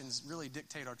our actions really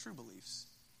dictate our true beliefs,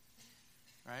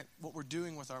 right? What we're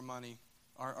doing with our money,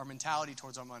 our mentality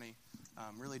towards our money,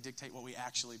 really dictate what we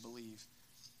actually believe.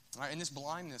 All right, and this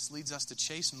blindness leads us to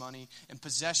chase money and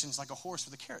possessions like a horse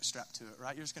with a carrot strapped to it,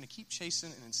 right? You're just going to keep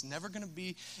chasing and it's never going to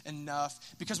be enough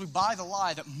because we buy the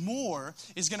lie that more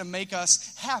is going to make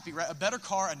us happy, right? A better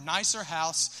car, a nicer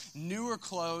house, newer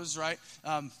clothes, right?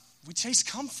 We chase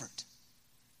comfort.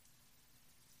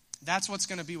 That's what's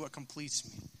going to be what completes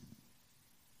me.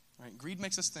 Right? Greed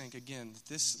makes us think, again, that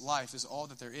this life is all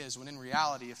that there is, when in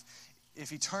reality,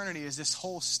 if eternity is this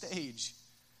whole stage,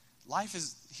 life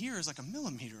here is like a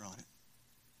millimeter on it.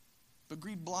 But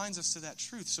greed blinds us to that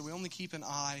truth, so we only keep an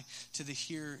eye to the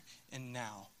here and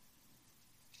now.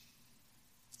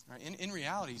 Right? In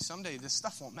reality, someday this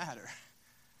stuff won't matter.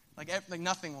 Like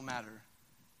nothing will matter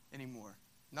anymore.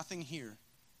 Nothing here.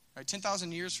 Right?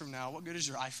 10,000 years from now, what good is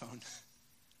your iPhone?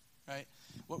 Right?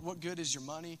 What good is your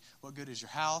money? What good is your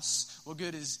house? What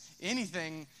good is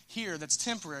anything here that's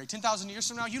temporary? 10,000 years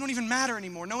from now, you don't even matter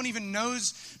anymore. No one even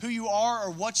knows who you are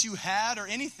or what you had or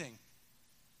anything.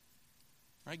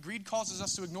 Right? Greed causes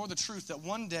us to ignore the truth that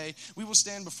one day we will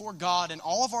stand before God and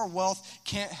all of our wealth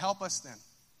can't help us then.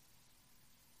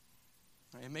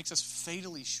 Right? It makes us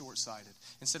fatally short-sighted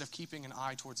instead of keeping an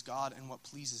eye towards God and what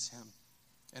pleases Him.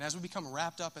 And as we become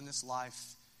wrapped up in this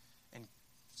life and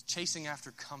chasing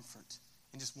after comfort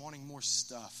and just wanting more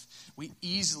stuff, we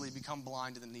easily become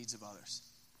blind to the needs of others.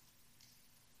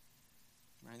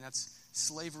 Right? And that's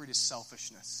slavery to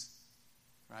selfishness.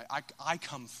 Right? I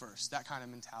come first, that kind of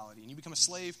mentality. And you become a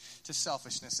slave to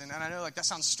selfishness. And I know that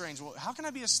sounds strange. Well, how can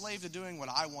I be a slave to doing what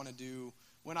I want to do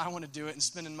when I want to do it and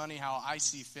spending money how I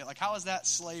see fit? Like, how is that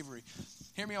slavery?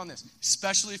 Hear me on this,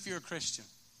 especially if you're a Christian.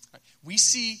 Right? We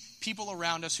see people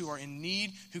around us who are in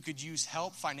need, who could use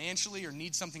help financially or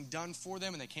need something done for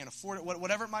them and they can't afford it,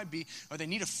 whatever it might be, or they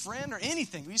need a friend or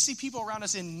anything. We see people around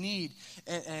us in need,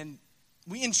 and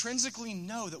we intrinsically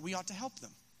know that we ought to help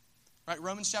them. Right?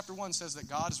 Romans chapter 1 says that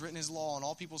God has written His law on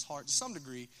all people's hearts to some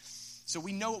degree, so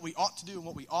we know what we ought to do and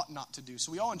what we ought not to do.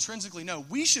 So we all intrinsically know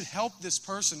we should help this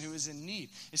person who is in need,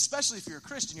 especially if you're a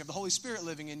Christian. You have the Holy Spirit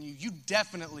living in you. You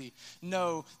definitely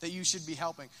know that you should be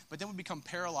helping. But then we become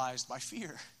paralyzed by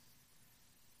fear,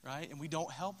 right? And we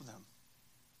don't help them.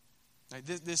 Right?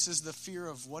 This is the fear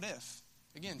of what if.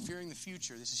 Again, fearing the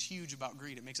future. This is huge about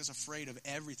greed. It makes us afraid of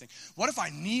everything. What if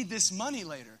I need this money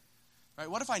later? Right?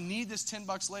 What if I need this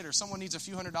 $10 later? Someone needs a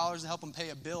few $100s to help them pay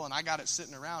a bill and I got it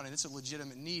sitting around and it's a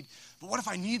legitimate need. But what if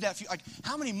I need that?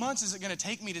 How many months is it going to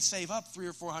take me to save up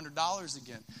 $300 or $400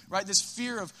 again? Right? This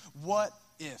fear of what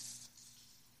if?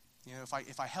 You know,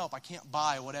 if I help, I can't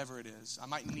buy whatever it is. I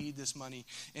might need this money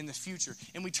in the future.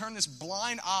 And we turn this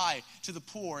blind eye to the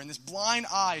poor and this blind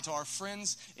eye to our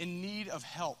friends in need of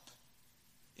help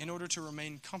in order to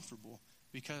remain comfortable,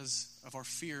 because of our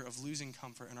fear of losing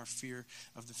comfort and our fear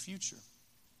of the future.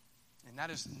 And that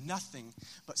is nothing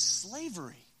but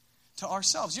slavery to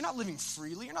ourselves. You're not living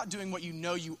freely. You're not doing what you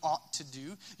know you ought to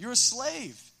do. You're a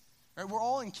slave. Right? We're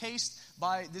all encased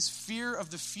by this fear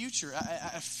of the future,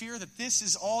 a fear that this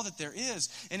is all that there is.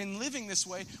 And in living this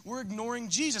way, we're ignoring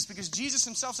Jesus, because Jesus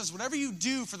Himself says, whatever you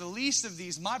do for the least of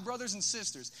these, my brothers and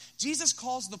sisters. Jesus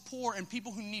calls the poor and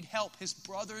people who need help His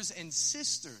brothers and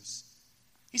sisters.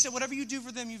 He said, whatever you do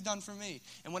for them, you've done for me.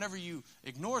 And whenever you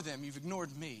ignore them, you've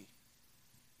ignored me.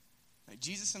 Right?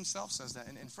 Jesus Himself says that.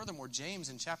 And furthermore, James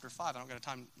in chapter 5, I don't got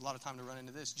a lot of time to run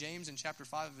into this. James in chapter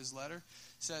 5 of his letter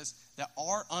says that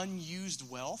our unused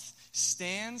wealth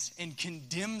stands and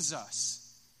condemns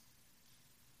us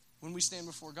when we stand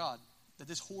before God. That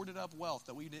this hoarded up wealth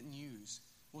that we didn't use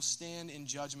will stand in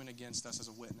judgment against us as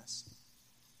a witness.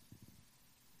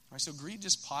 Right, so greed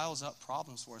just piles up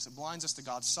problems for us. It blinds us to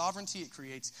God's sovereignty. It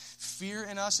creates fear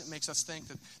in us. It makes us think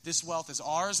that this wealth is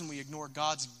ours and we ignore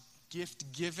God's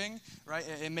gift giving. Right?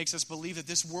 It makes us believe that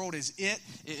this world is it.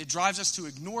 It drives us to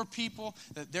ignore people.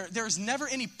 That there is never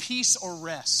any peace or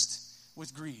rest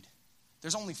with greed.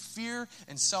 There's only fear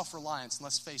and self-reliance. And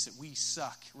let's face it, we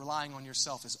suck. Relying on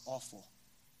yourself is awful,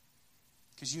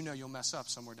 because you know you'll mess up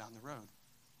somewhere down the road.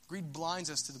 Greed blinds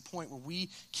us to the point where we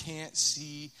can't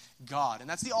see God. And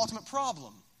that's the ultimate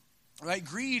problem, right?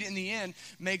 Greed, in the end,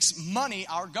 makes money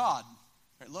our God.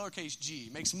 Right? Lowercase g,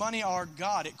 makes money our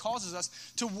God. It causes us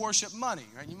to worship money.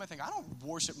 Right? You might think, I don't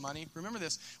worship money. Remember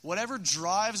this, whatever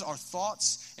drives our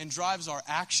thoughts and drives our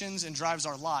actions and drives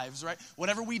our lives, right?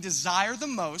 Whatever we desire the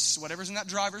most, whatever's in that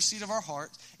driver's seat of our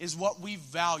heart, is what we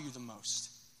value the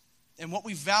most. And what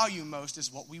we value most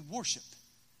is what we worship,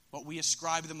 what we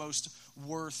ascribe the most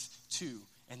worth to.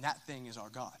 And that thing is our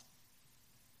God.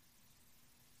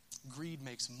 Greed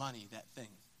makes money that thing.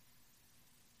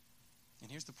 And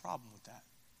here's the problem with that.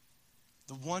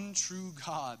 The one true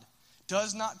God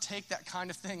does not take that kind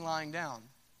of thing lying down.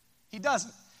 He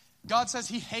doesn't. God says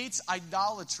he hates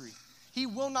idolatry. He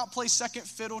will not play second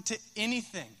fiddle to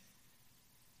anything.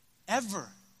 Ever.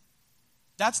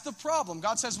 That's the problem.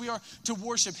 God says we are to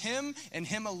worship him and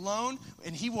him alone,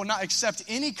 and he will not accept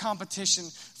any competition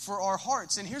for our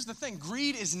hearts. And here's the thing.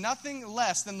 Greed is nothing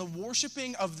less than the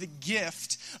worshiping of the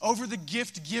gift over the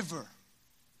gift giver.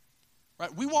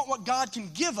 Right? We want what God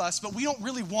can give us, but we don't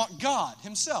really want God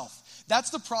himself. That's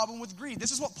the problem with greed.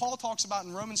 This is what Paul talks about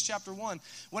in Romans chapter 1,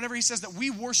 whenever he says that we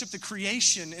worship the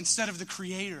creation instead of the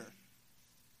creator.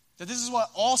 That this is what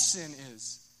all sin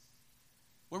is.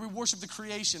 Where we worship the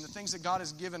creation, the things that God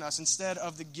has given us, instead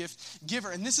of the gift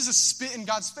giver. And this is a spit in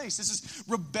God's face. This is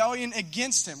rebellion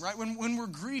against him, right? When we're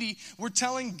greedy, we're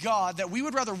telling God that we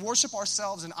would rather worship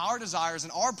ourselves and our desires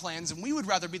and our plans, and we would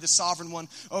rather be the sovereign one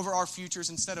over our futures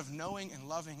instead of knowing and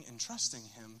loving and trusting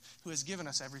him who has given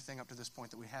us everything up to this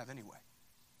point that we have anyway.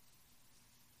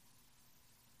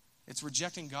 It's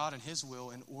rejecting God and his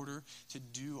will in order to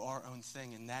do our own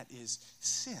thing, and that is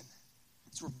sin.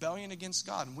 It's rebellion against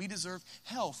God, and we deserve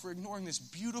hell for ignoring this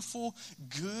beautiful,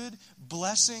 good,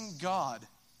 blessing God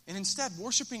and instead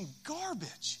worshiping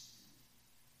garbage.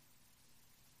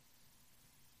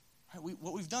 Right?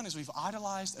 What we've done is we've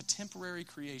idolized a temporary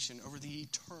creation over the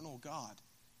eternal God.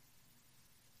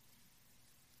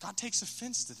 God takes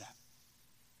offense to that.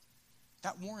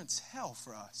 That warrants hell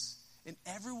for us. And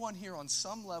everyone here on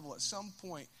some level, at some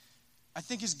point, I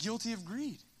think is guilty of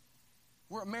greed.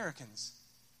 We're Americans.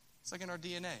 It's like in our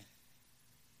DNA.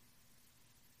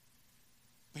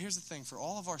 But here's the thing, for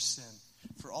all of our sin,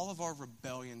 for all of our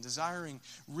rebellion, desiring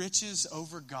riches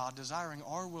over God, desiring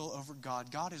our will over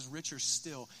God, God is richer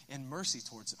still in mercy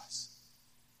towards us.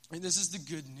 And this is the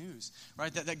good news,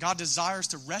 right? That God desires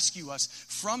to rescue us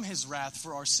from his wrath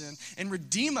for our sin and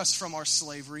redeem us from our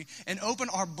slavery and open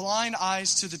our blind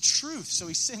eyes to the truth. So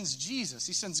he sends Jesus.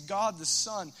 He sends God the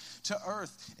Son to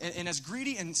earth. And as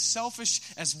greedy and selfish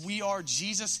as we are,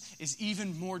 Jesus is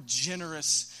even more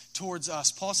generous towards us.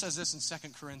 Paul says this in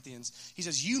 2 Corinthians. He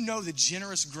says, you know the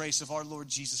generous grace of our Lord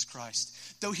Jesus Christ.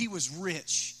 Though he was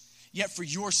rich, yet for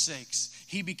your sakes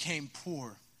he became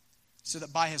poor, so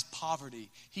that by his poverty,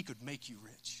 he could make you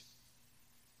rich.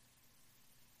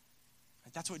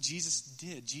 That's what Jesus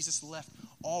did. Jesus left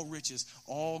all riches,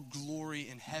 all glory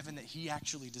in heaven that he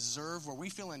actually deserved, where we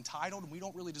feel entitled and we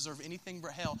don't really deserve anything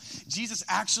but hell. Jesus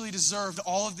actually deserved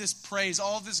all of this praise,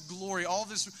 all of this glory, all of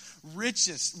this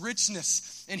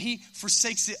richness, and he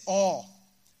forsakes it all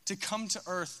to come to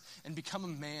earth and become a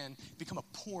man, become a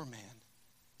poor man.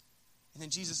 And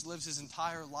then Jesus lives his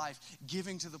entire life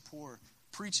giving to the poor,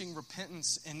 preaching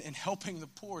repentance and helping the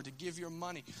poor, to give your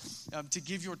money, to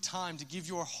give your time, to give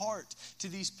your heart to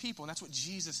these people. And that's what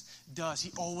Jesus does.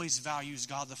 He always values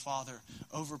God the Father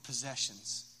over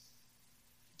possessions.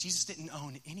 Jesus didn't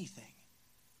own anything.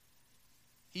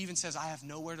 He even says, I have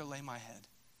nowhere to lay my head.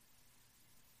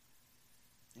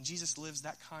 And Jesus lives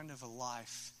that kind of a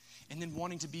life. And then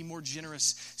wanting to be more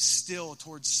generous still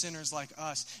towards sinners like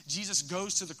us. Jesus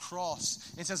goes to the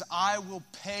cross and says, I will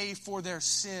pay for their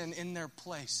sin in their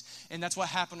place. And that's what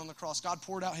happened on the cross. God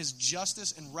poured out his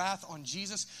justice and wrath on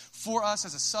Jesus for us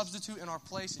as a substitute in our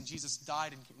place. And Jesus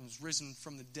died and was risen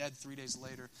from the dead 3 days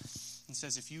later. And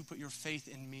says, if you put your faith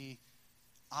in me,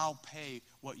 I'll pay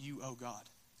what you owe God.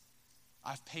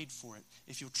 I've paid for it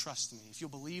if you'll trust me. If you'll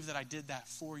believe that I did that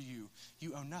for you,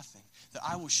 you owe nothing. That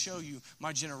I will show you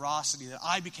my generosity, that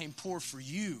I became poor for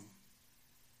you.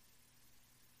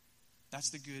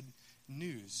 That's the good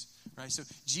news, right? So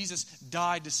Jesus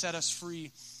died to set us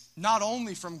free, not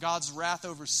only from God's wrath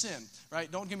over sin,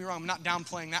 right? Don't get me wrong, I'm not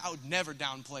downplaying that. I would never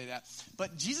downplay that.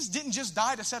 But Jesus didn't just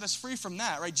die to set us free from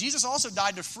that, right? Jesus also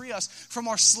died to free us from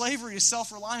our slavery to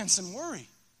self-reliance and worry,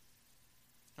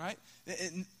 right?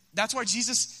 That's why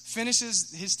Jesus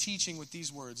finishes his teaching with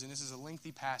these words, and this is a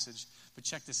lengthy passage, but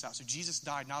check this out. So Jesus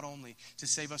died not only to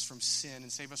save us from sin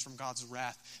and save us from God's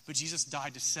wrath, but Jesus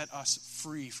died to set us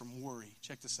free from worry.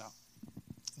 Check this out.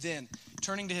 Then,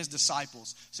 turning to his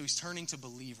disciples, so he's turning to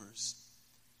believers.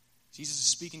 Jesus is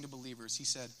speaking to believers. He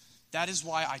said, that is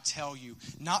why I tell you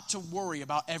not to worry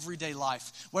about everyday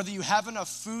life, whether you have enough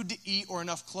food to eat or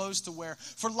enough clothes to wear.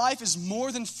 For life is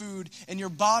more than food and your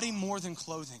body more than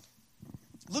clothing.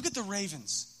 Look at the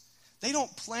ravens. They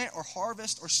don't plant or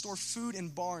harvest or store food in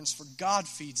barns, for God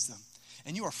feeds them.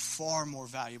 And you are far more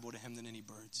valuable to him than any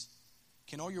birds.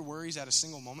 Can all your worries add a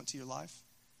single moment to your life?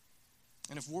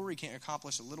 And if worry can't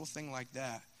accomplish a little thing like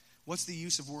that, what's the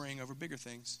use of worrying over bigger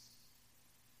things?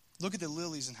 Look at the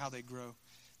lilies and how they grow.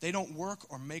 They don't work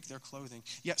or make their clothing.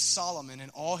 Yet Solomon in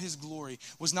all his glory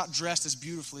was not dressed as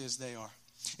beautifully as they are.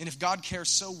 And if God cares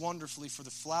so wonderfully for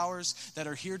the flowers that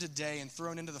are here today and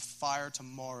thrown into the fire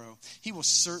tomorrow, he will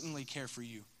certainly care for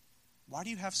you. Why do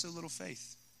you have so little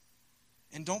faith?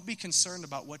 And don't be concerned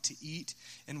about what to eat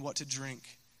and what to drink.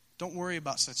 Don't worry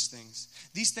about such things.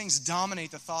 These things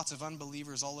dominate the thoughts of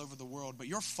unbelievers all over the world, but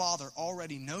your Father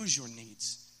already knows your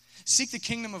needs. Seek the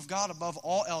kingdom of God above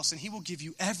all else, and he will give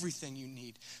you everything you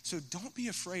need. So don't be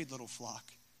afraid, little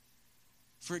flock,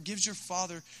 for it gives your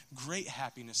Father great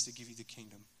happiness to give you the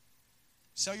kingdom.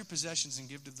 Sell your possessions and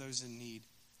give to those in need.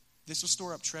 This will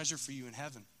store up treasure for you in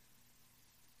heaven.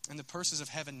 And the purses of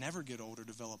heaven never get old or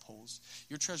develop holes.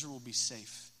 Your treasure will be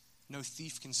safe. No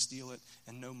thief can steal it,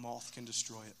 and no moth can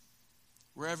destroy it.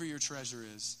 Wherever your treasure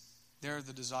is, there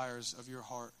the desires of your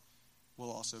heart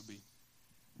will also be.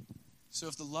 So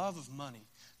if the love of money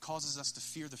causes us to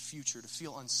fear the future, to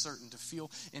feel uncertain, to feel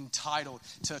entitled,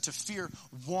 to fear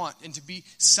want, and to be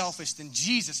selfish, then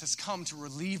Jesus has come to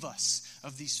relieve us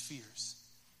of these fears.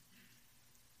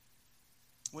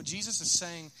 What Jesus is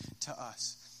saying to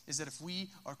us is that if we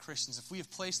are Christians, if we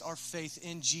have placed our faith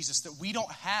in Jesus, that we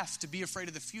don't have to be afraid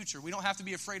of the future. We don't have to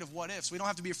be afraid of what ifs. We don't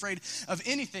have to be afraid of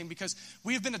anything because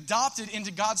we have been adopted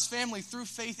into God's family through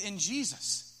faith in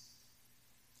Jesus.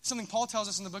 Something Paul tells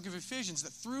us in the book of Ephesians,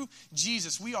 that through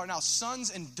Jesus, we are now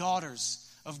sons and daughters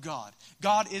of God.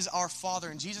 God is our Father,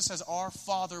 and Jesus says our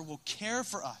Father will care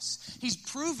for us. He's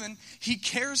proven he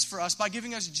cares for us by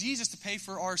giving us Jesus to pay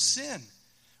for our sin.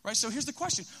 Right? So here's the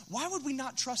question. Why would we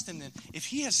not trust him then? If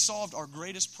he has solved our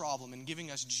greatest problem in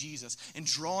giving us Jesus and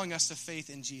drawing us to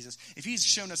faith in Jesus, if he's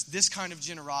shown us this kind of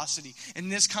generosity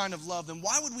and this kind of love, then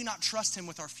why would we not trust him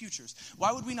with our futures?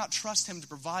 Why would we not trust him to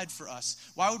provide for us?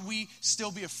 Why would we still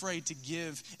be afraid to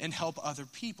give and help other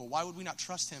people? Why would we not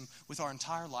trust him with our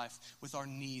entire life, with our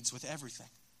needs, with everything?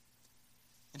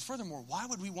 And furthermore, why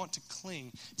would we want to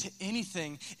cling to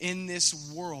anything in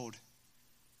this world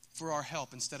for our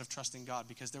help instead of trusting God?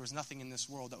 Because there was nothing in this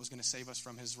world that was going to save us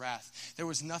from his wrath. There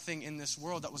was nothing in this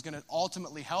world that was going to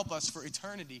ultimately help us for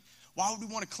eternity. Why would we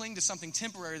want to cling to something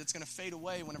temporary that's going to fade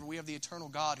away whenever we have the eternal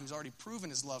God who's already proven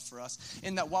his love for us,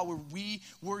 in that while we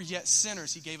were yet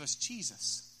sinners, he gave us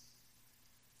Jesus?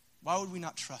 Why would we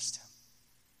not trust him?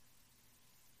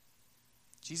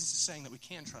 Jesus is saying that we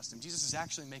can trust him. Jesus is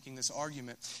actually making this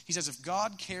argument. He says, if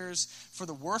God cares for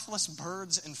the worthless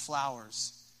birds and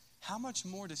flowers, how much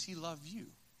more does he love you,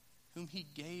 whom he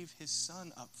gave his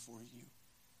son up for you?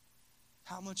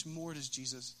 How much more does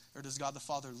God the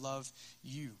Father love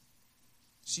you?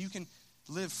 So you can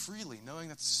live freely, knowing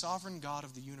that the sovereign God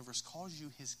of the universe calls you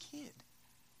his kid.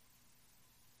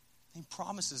 He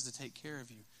promises to take care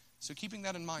of you. So keeping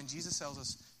that in mind, Jesus tells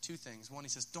us two things. One, he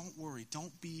says, don't worry,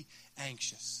 don't be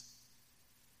anxious.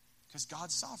 Because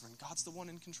God's sovereign. God's the one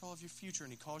in control of your future,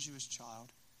 and he calls you his child.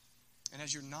 And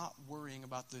as you're not worrying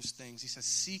about those things, he says,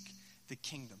 seek the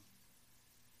kingdom.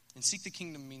 And seek the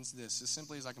kingdom means this, as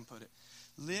simply as I can put it.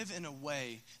 Live in a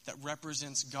way that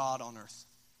represents God on earth.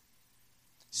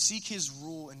 Seek his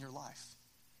rule in your life.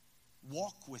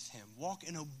 Walk with him. Walk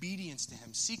in obedience to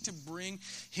him. Seek to bring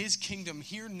his kingdom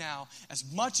here now as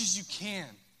much as you can.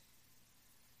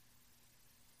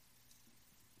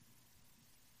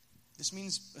 This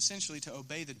means essentially to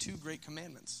obey the two great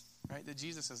commandments, right? That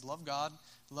Jesus says, love God,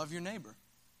 love your neighbor.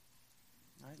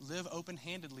 Right? Live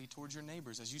open-handedly towards your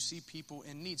neighbors as you see people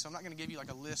in need. So I'm not going to give you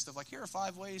like a list of like, here are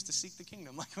 5 ways to seek the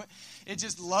kingdom. Like, it's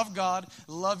just love God,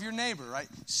 love your neighbor, right?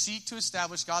 Seek to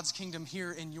establish God's kingdom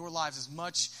here in your lives as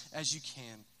much as you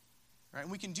can. Right?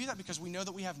 And we can do that because we know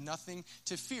that we have nothing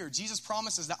to fear. Jesus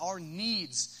promises that our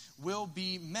needs will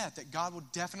be met, that God will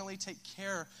definitely take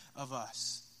care of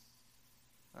us.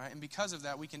 All right, and because of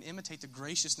that, we can imitate the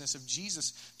graciousness of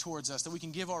Jesus towards us, that we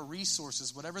can give our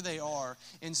resources, whatever they are,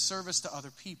 in service to other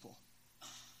people.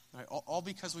 All right, all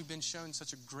because we've been shown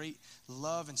such a great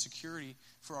love and security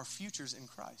for our futures in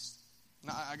Christ.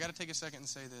 Now, I got to take a second and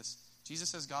say this. Jesus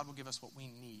says God will give us what we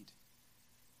need.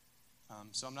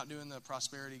 So I'm not doing the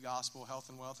prosperity gospel, health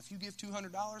and wealth. If you give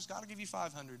 $200, God will give you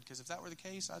 $500. Because if that were the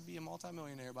case, I'd be a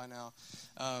multimillionaire by now.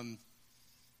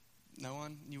 No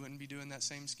one? You wouldn't be doing that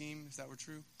same scheme if that were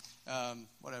true?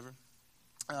 Whatever.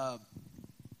 But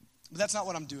that's not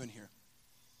what I'm doing here.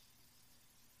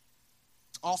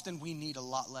 Often we need a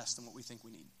lot less than what we think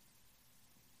we need.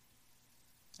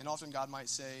 And often God might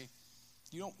say,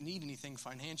 you don't need anything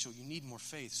financial. You need more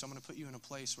faith. So I'm going to put you in a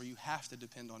place where you have to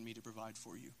depend on me to provide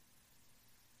for you.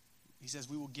 He says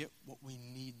we will get what we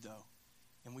need, though.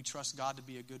 And we trust God to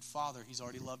be a good father. He's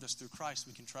already loved us through Christ.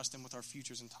 We can trust him with our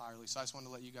futures entirely. So I just wanted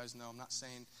to let you guys know, I'm not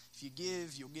saying if you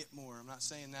give, you'll get more. I'm not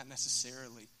saying that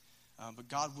necessarily. But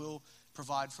God will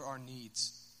provide for our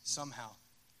needs somehow.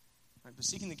 Right? But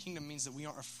seeking the kingdom means that we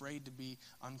aren't afraid to be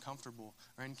uncomfortable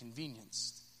or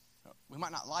inconvenienced. We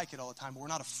might not like it all the time, but we're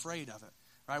not afraid of it.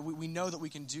 Right? We know that we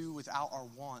can do without our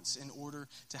wants in order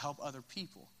to help other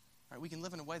people. Right? We can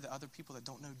live in a way that other people that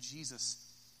don't know Jesus,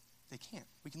 they can't.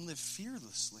 We can live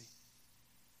fearlessly.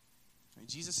 Right?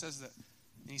 Jesus says that,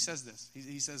 and he says this.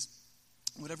 He says,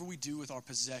 whatever we do with our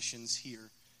possessions here,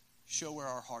 show where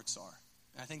our hearts are.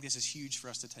 And I think this is huge for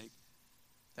us to take.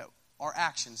 That our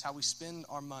actions, how we spend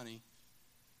our money,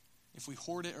 if we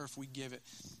hoard it or if we give it,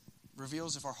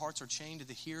 reveals if our hearts are chained to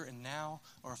the here and now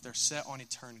or if they're set on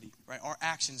eternity. Right? Our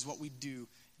actions, what we do,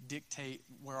 dictate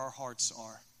where our hearts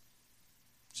are.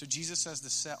 So Jesus says to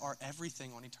set our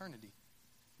everything on eternity.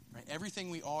 Right? Everything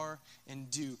we are and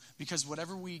do. Because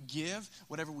whatever we give,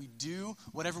 whatever we do,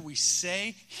 whatever we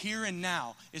say here and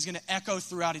now is going to echo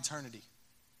throughout eternity.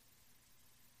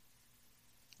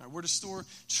 Right? We're to store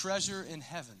treasure in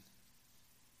heaven.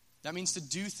 That means to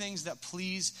do things that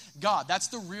please God. That's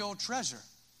the real treasure.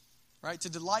 Right? To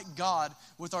delight God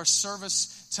with our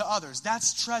service to others.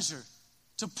 That's treasure.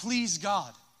 To please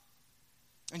God.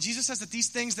 And Jesus says that these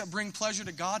things that bring pleasure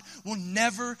to God will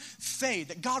never fade.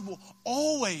 That God will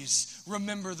always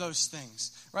remember those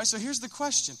things. Right? So here's the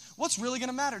question. What's really going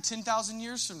to matter 10,000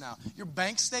 years from now? Your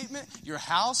bank statement, your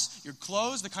house, your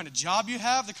clothes, the kind of job you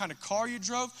have, the kind of car you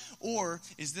drove? Or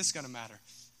is this going to matter?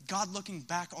 God looking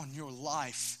back on your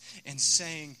life and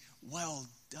saying, well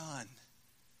done.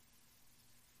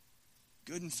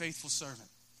 Good and faithful servant.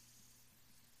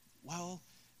 Well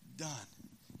done.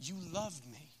 You loved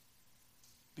me.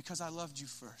 Because I loved you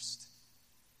first.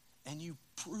 And you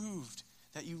proved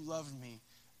that you loved me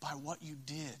by what you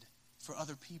did for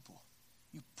other people.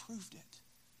 You proved it.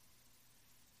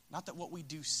 Not that what we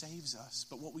do saves us,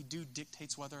 but what we do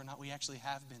dictates whether or not we actually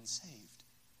have been saved.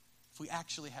 If we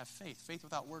actually have faith. Faith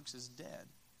without works is dead.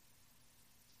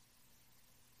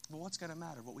 But what's going to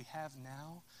matter? What we have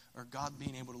now or God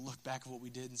being able to look back at what we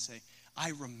did and say,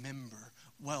 I remember,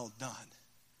 well done.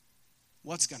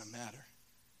 What's going to matter?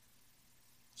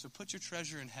 So put your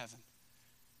treasure in heaven,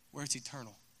 where it's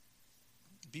eternal.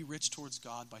 Be rich towards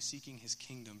God by seeking his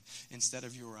kingdom instead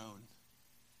of your own.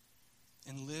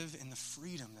 And live in the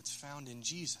freedom that's found in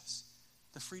Jesus.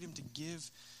 The freedom to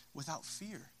give without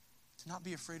fear. To not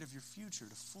be afraid of your future.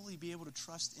 To fully be able to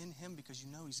trust in him because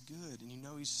you know he's good and you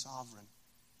know he's sovereign.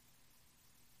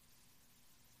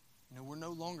 You know, we're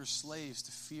no longer slaves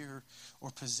to fear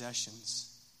or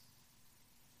possessions.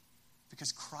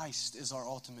 Because Christ is our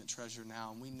ultimate treasure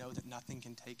now, and we know that nothing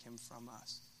can take him from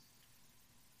us.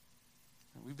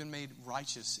 We've been made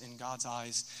righteous in God's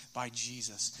eyes by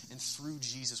Jesus. And through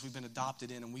Jesus, we've been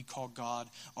adopted in, and we call God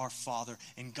our Father.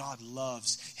 And God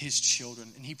loves his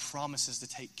children, and he promises to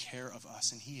take care of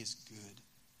us, and he is good.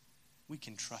 We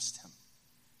can trust him.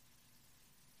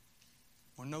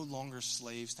 We're no longer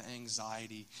slaves to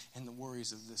anxiety and the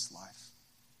worries of this life.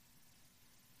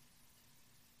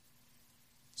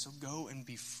 So go and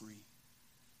be free.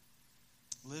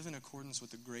 Live in accordance with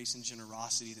the grace and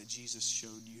generosity that Jesus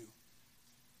showed you.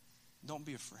 Don't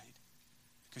be afraid,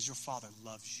 because your Father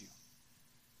loves you.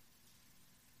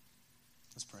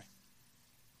 Let's pray.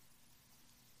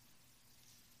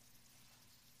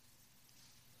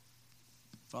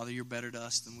 Father, you're better to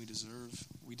us than we deserve.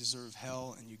 We deserve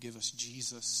hell, and you give us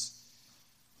Jesus.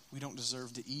 We don't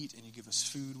deserve to eat, and you give us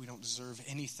food. We don't deserve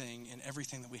anything, and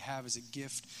everything that we have is a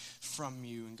gift from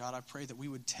you. And God, I pray that we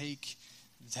would take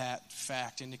that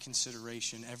fact into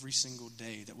consideration every single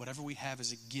day, that whatever we have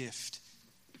is a gift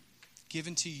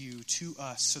given to you, to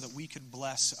us, so that we could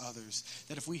bless others.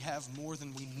 That if we have more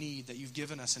than we need, that you've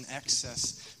given us an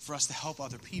excess for us to help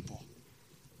other people.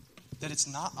 That it's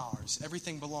not ours.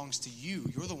 Everything belongs to you.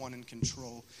 You're the one in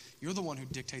control. You're the one who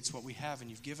dictates what we have, and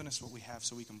you've given us what we have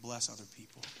so we can bless other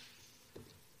people.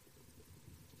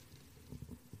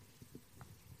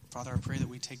 Father, I pray that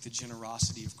we take the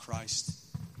generosity of Christ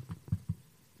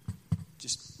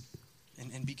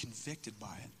and be convicted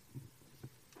by it.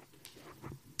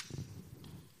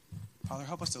 Father,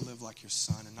 help us to live like your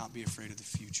Son and not be afraid of the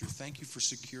future. Thank you for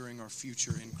securing our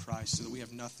future in Christ so that we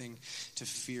have nothing to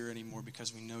fear anymore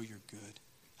because we know you're good.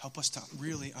 Help us to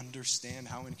really understand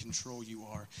how in control you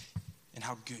are and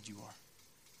how good you are.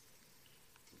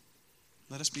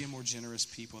 Let us be a more generous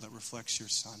people that reflects your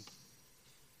Son.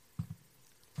 I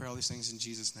pray all these things in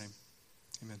Jesus' name.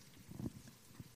 Amen.